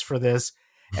suitcase for this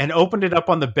and opened it up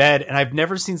on the bed, and I've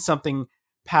never seen something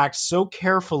packed so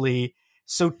carefully,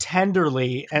 so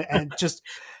tenderly, and just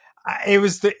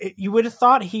you would have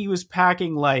thought he was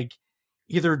packing like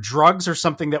either drugs or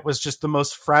something that was just the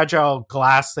most fragile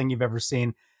glass thing you've ever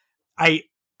seen.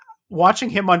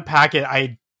 Watching him unpack it,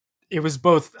 it was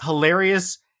both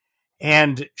hilarious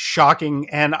and shocking,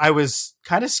 and I was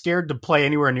kind of scared to play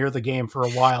anywhere near the game for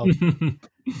a while.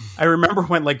 I remember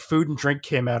when like food and drink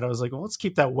came out, I was like, well, let's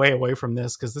keep that way away from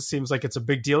this because this seems like it's a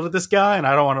big deal to this guy, and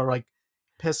I don't want to like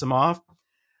piss him off.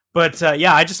 But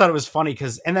yeah, I just thought it was funny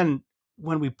and then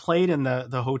when we played in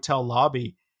the hotel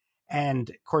lobby, and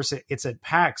of course it's at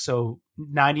PAX, so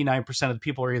 99% of the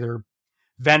people are either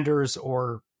vendors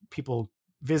or people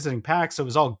visiting PAX, so it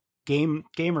was all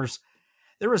gamers.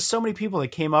 There were so many people that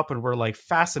came up and were like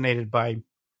fascinated by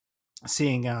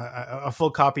seeing a full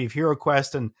copy of Hero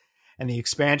Quest and the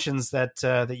expansions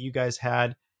that you guys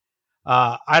had.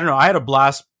 I don't know. I had a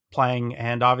blast playing,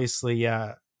 and obviously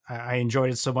I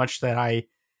enjoyed it so much that I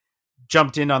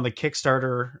jumped in on the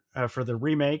Kickstarter for the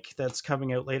remake that's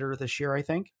coming out later this year, I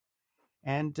think.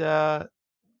 And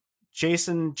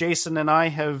Jason and I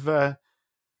have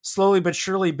slowly but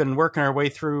surely been working our way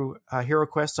through Hero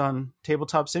Quest on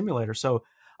Tabletop Simulator. So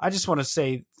I just want to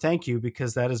say thank you,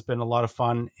 because that has been a lot of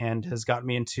fun and has gotten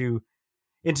me into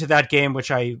that game, which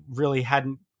I really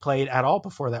hadn't played at all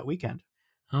before that weekend.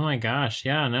 Oh my gosh.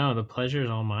 Yeah, no, the pleasure is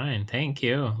all mine. Thank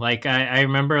you. Like, I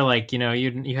remember, like,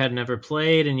 you had never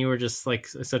played and you were just like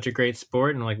such a great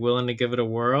sport and like willing to give it a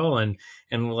whirl. And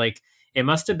like, it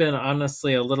must have been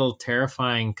honestly a little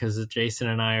terrifying because Jason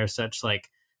and I are such like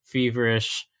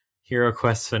feverish Hero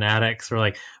Quest fanatics. We're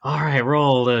like, all right,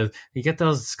 roll, you get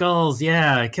those skulls,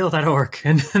 yeah, kill that orc,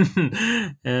 and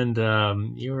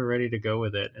you were ready to go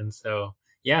with it. And so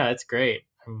yeah, it's great.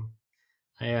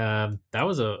 That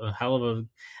was a hell of a.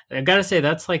 I gotta say,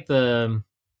 that's like the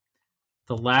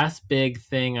last big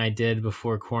thing I did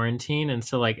before quarantine. And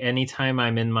so like anytime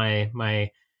I'm in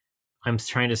I'm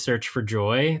trying to search for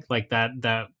joy, like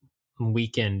that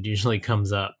weekend usually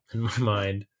comes up in my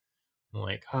mind. I'm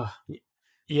like, oh.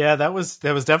 Yeah, that was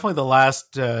definitely the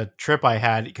last trip I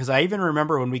had, because I even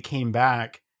remember when we came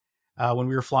back, when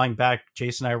we were flying back,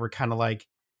 Jason and I were kind of like,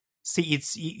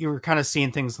 you were kind of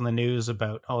seeing things in the news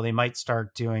about, oh, they might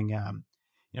start doing,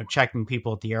 checking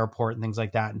people at the airport and things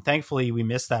like that. And thankfully we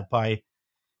missed that by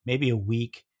maybe a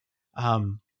week.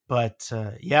 But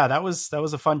yeah, that was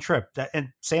a fun trip.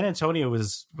 And San Antonio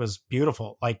was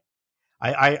beautiful. Like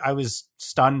I was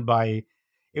stunned by,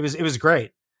 it was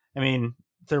great. I mean,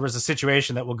 there was a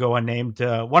situation that will go unnamed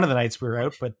one of the nights we were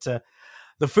out, but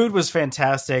the food was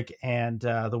fantastic and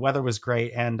the weather was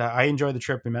great, and I enjoyed the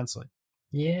trip immensely.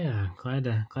 Yeah, glad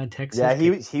Texas. Yeah,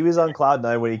 he was on cloud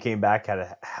nine when he came back. Had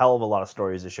a hell of a lot of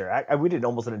stories to share. We did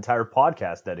almost an entire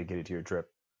podcast dedicated to your trip.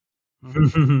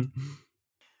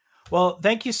 Well,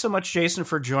 thank you so much, Jason,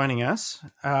 for joining us.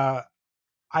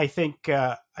 I think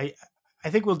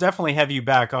we'll definitely have you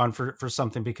back on for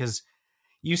something, because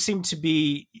you seem to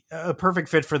be a perfect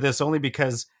fit for this, only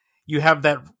because you have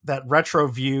that retro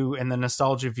view and the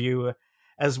nostalgia view,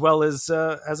 as well as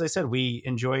I said, we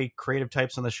enjoy creative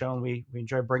types on the show, and we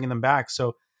enjoy bringing them back.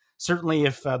 So certainly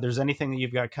if there's anything that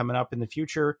you've got coming up in the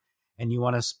future and you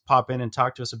want to pop in and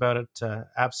talk to us about it,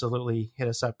 absolutely hit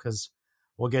us up, because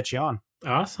we'll get you on.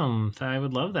 Awesome. I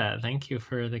would love that. Thank you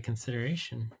for the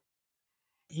consideration.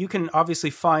 You can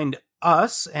obviously find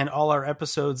us and all our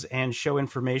episodes and show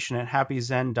information at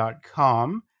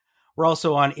happyzen.com. We're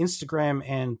also on Instagram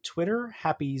and Twitter,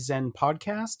 Happy Zen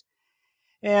Podcast.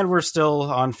 And we're still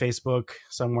on Facebook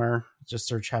somewhere. Just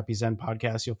search Happy Zen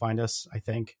Podcast. You'll find us, I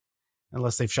think.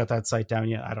 Unless they've shut that site down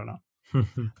yet. I don't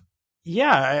know.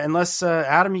 Yeah, unless,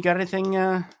 Adam, you got anything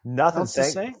Nothing else to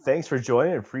say? Thanks for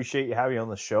joining. Appreciate you having me on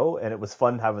the show. And it was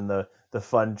fun having the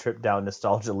fun trip down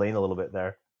nostalgia lane a little bit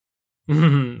there.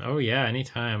 Oh yeah,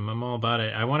 anytime. I'm all about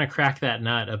it. I want to crack that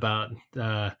nut about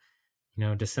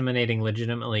disseminating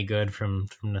legitimately good from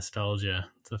nostalgia.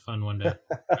 It's a fun one to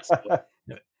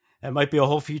That might be a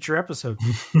whole future episode.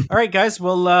 All right, guys.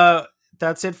 Well,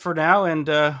 that's it for now, and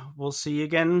we'll see you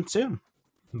again soon.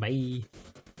 Bye.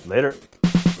 Later.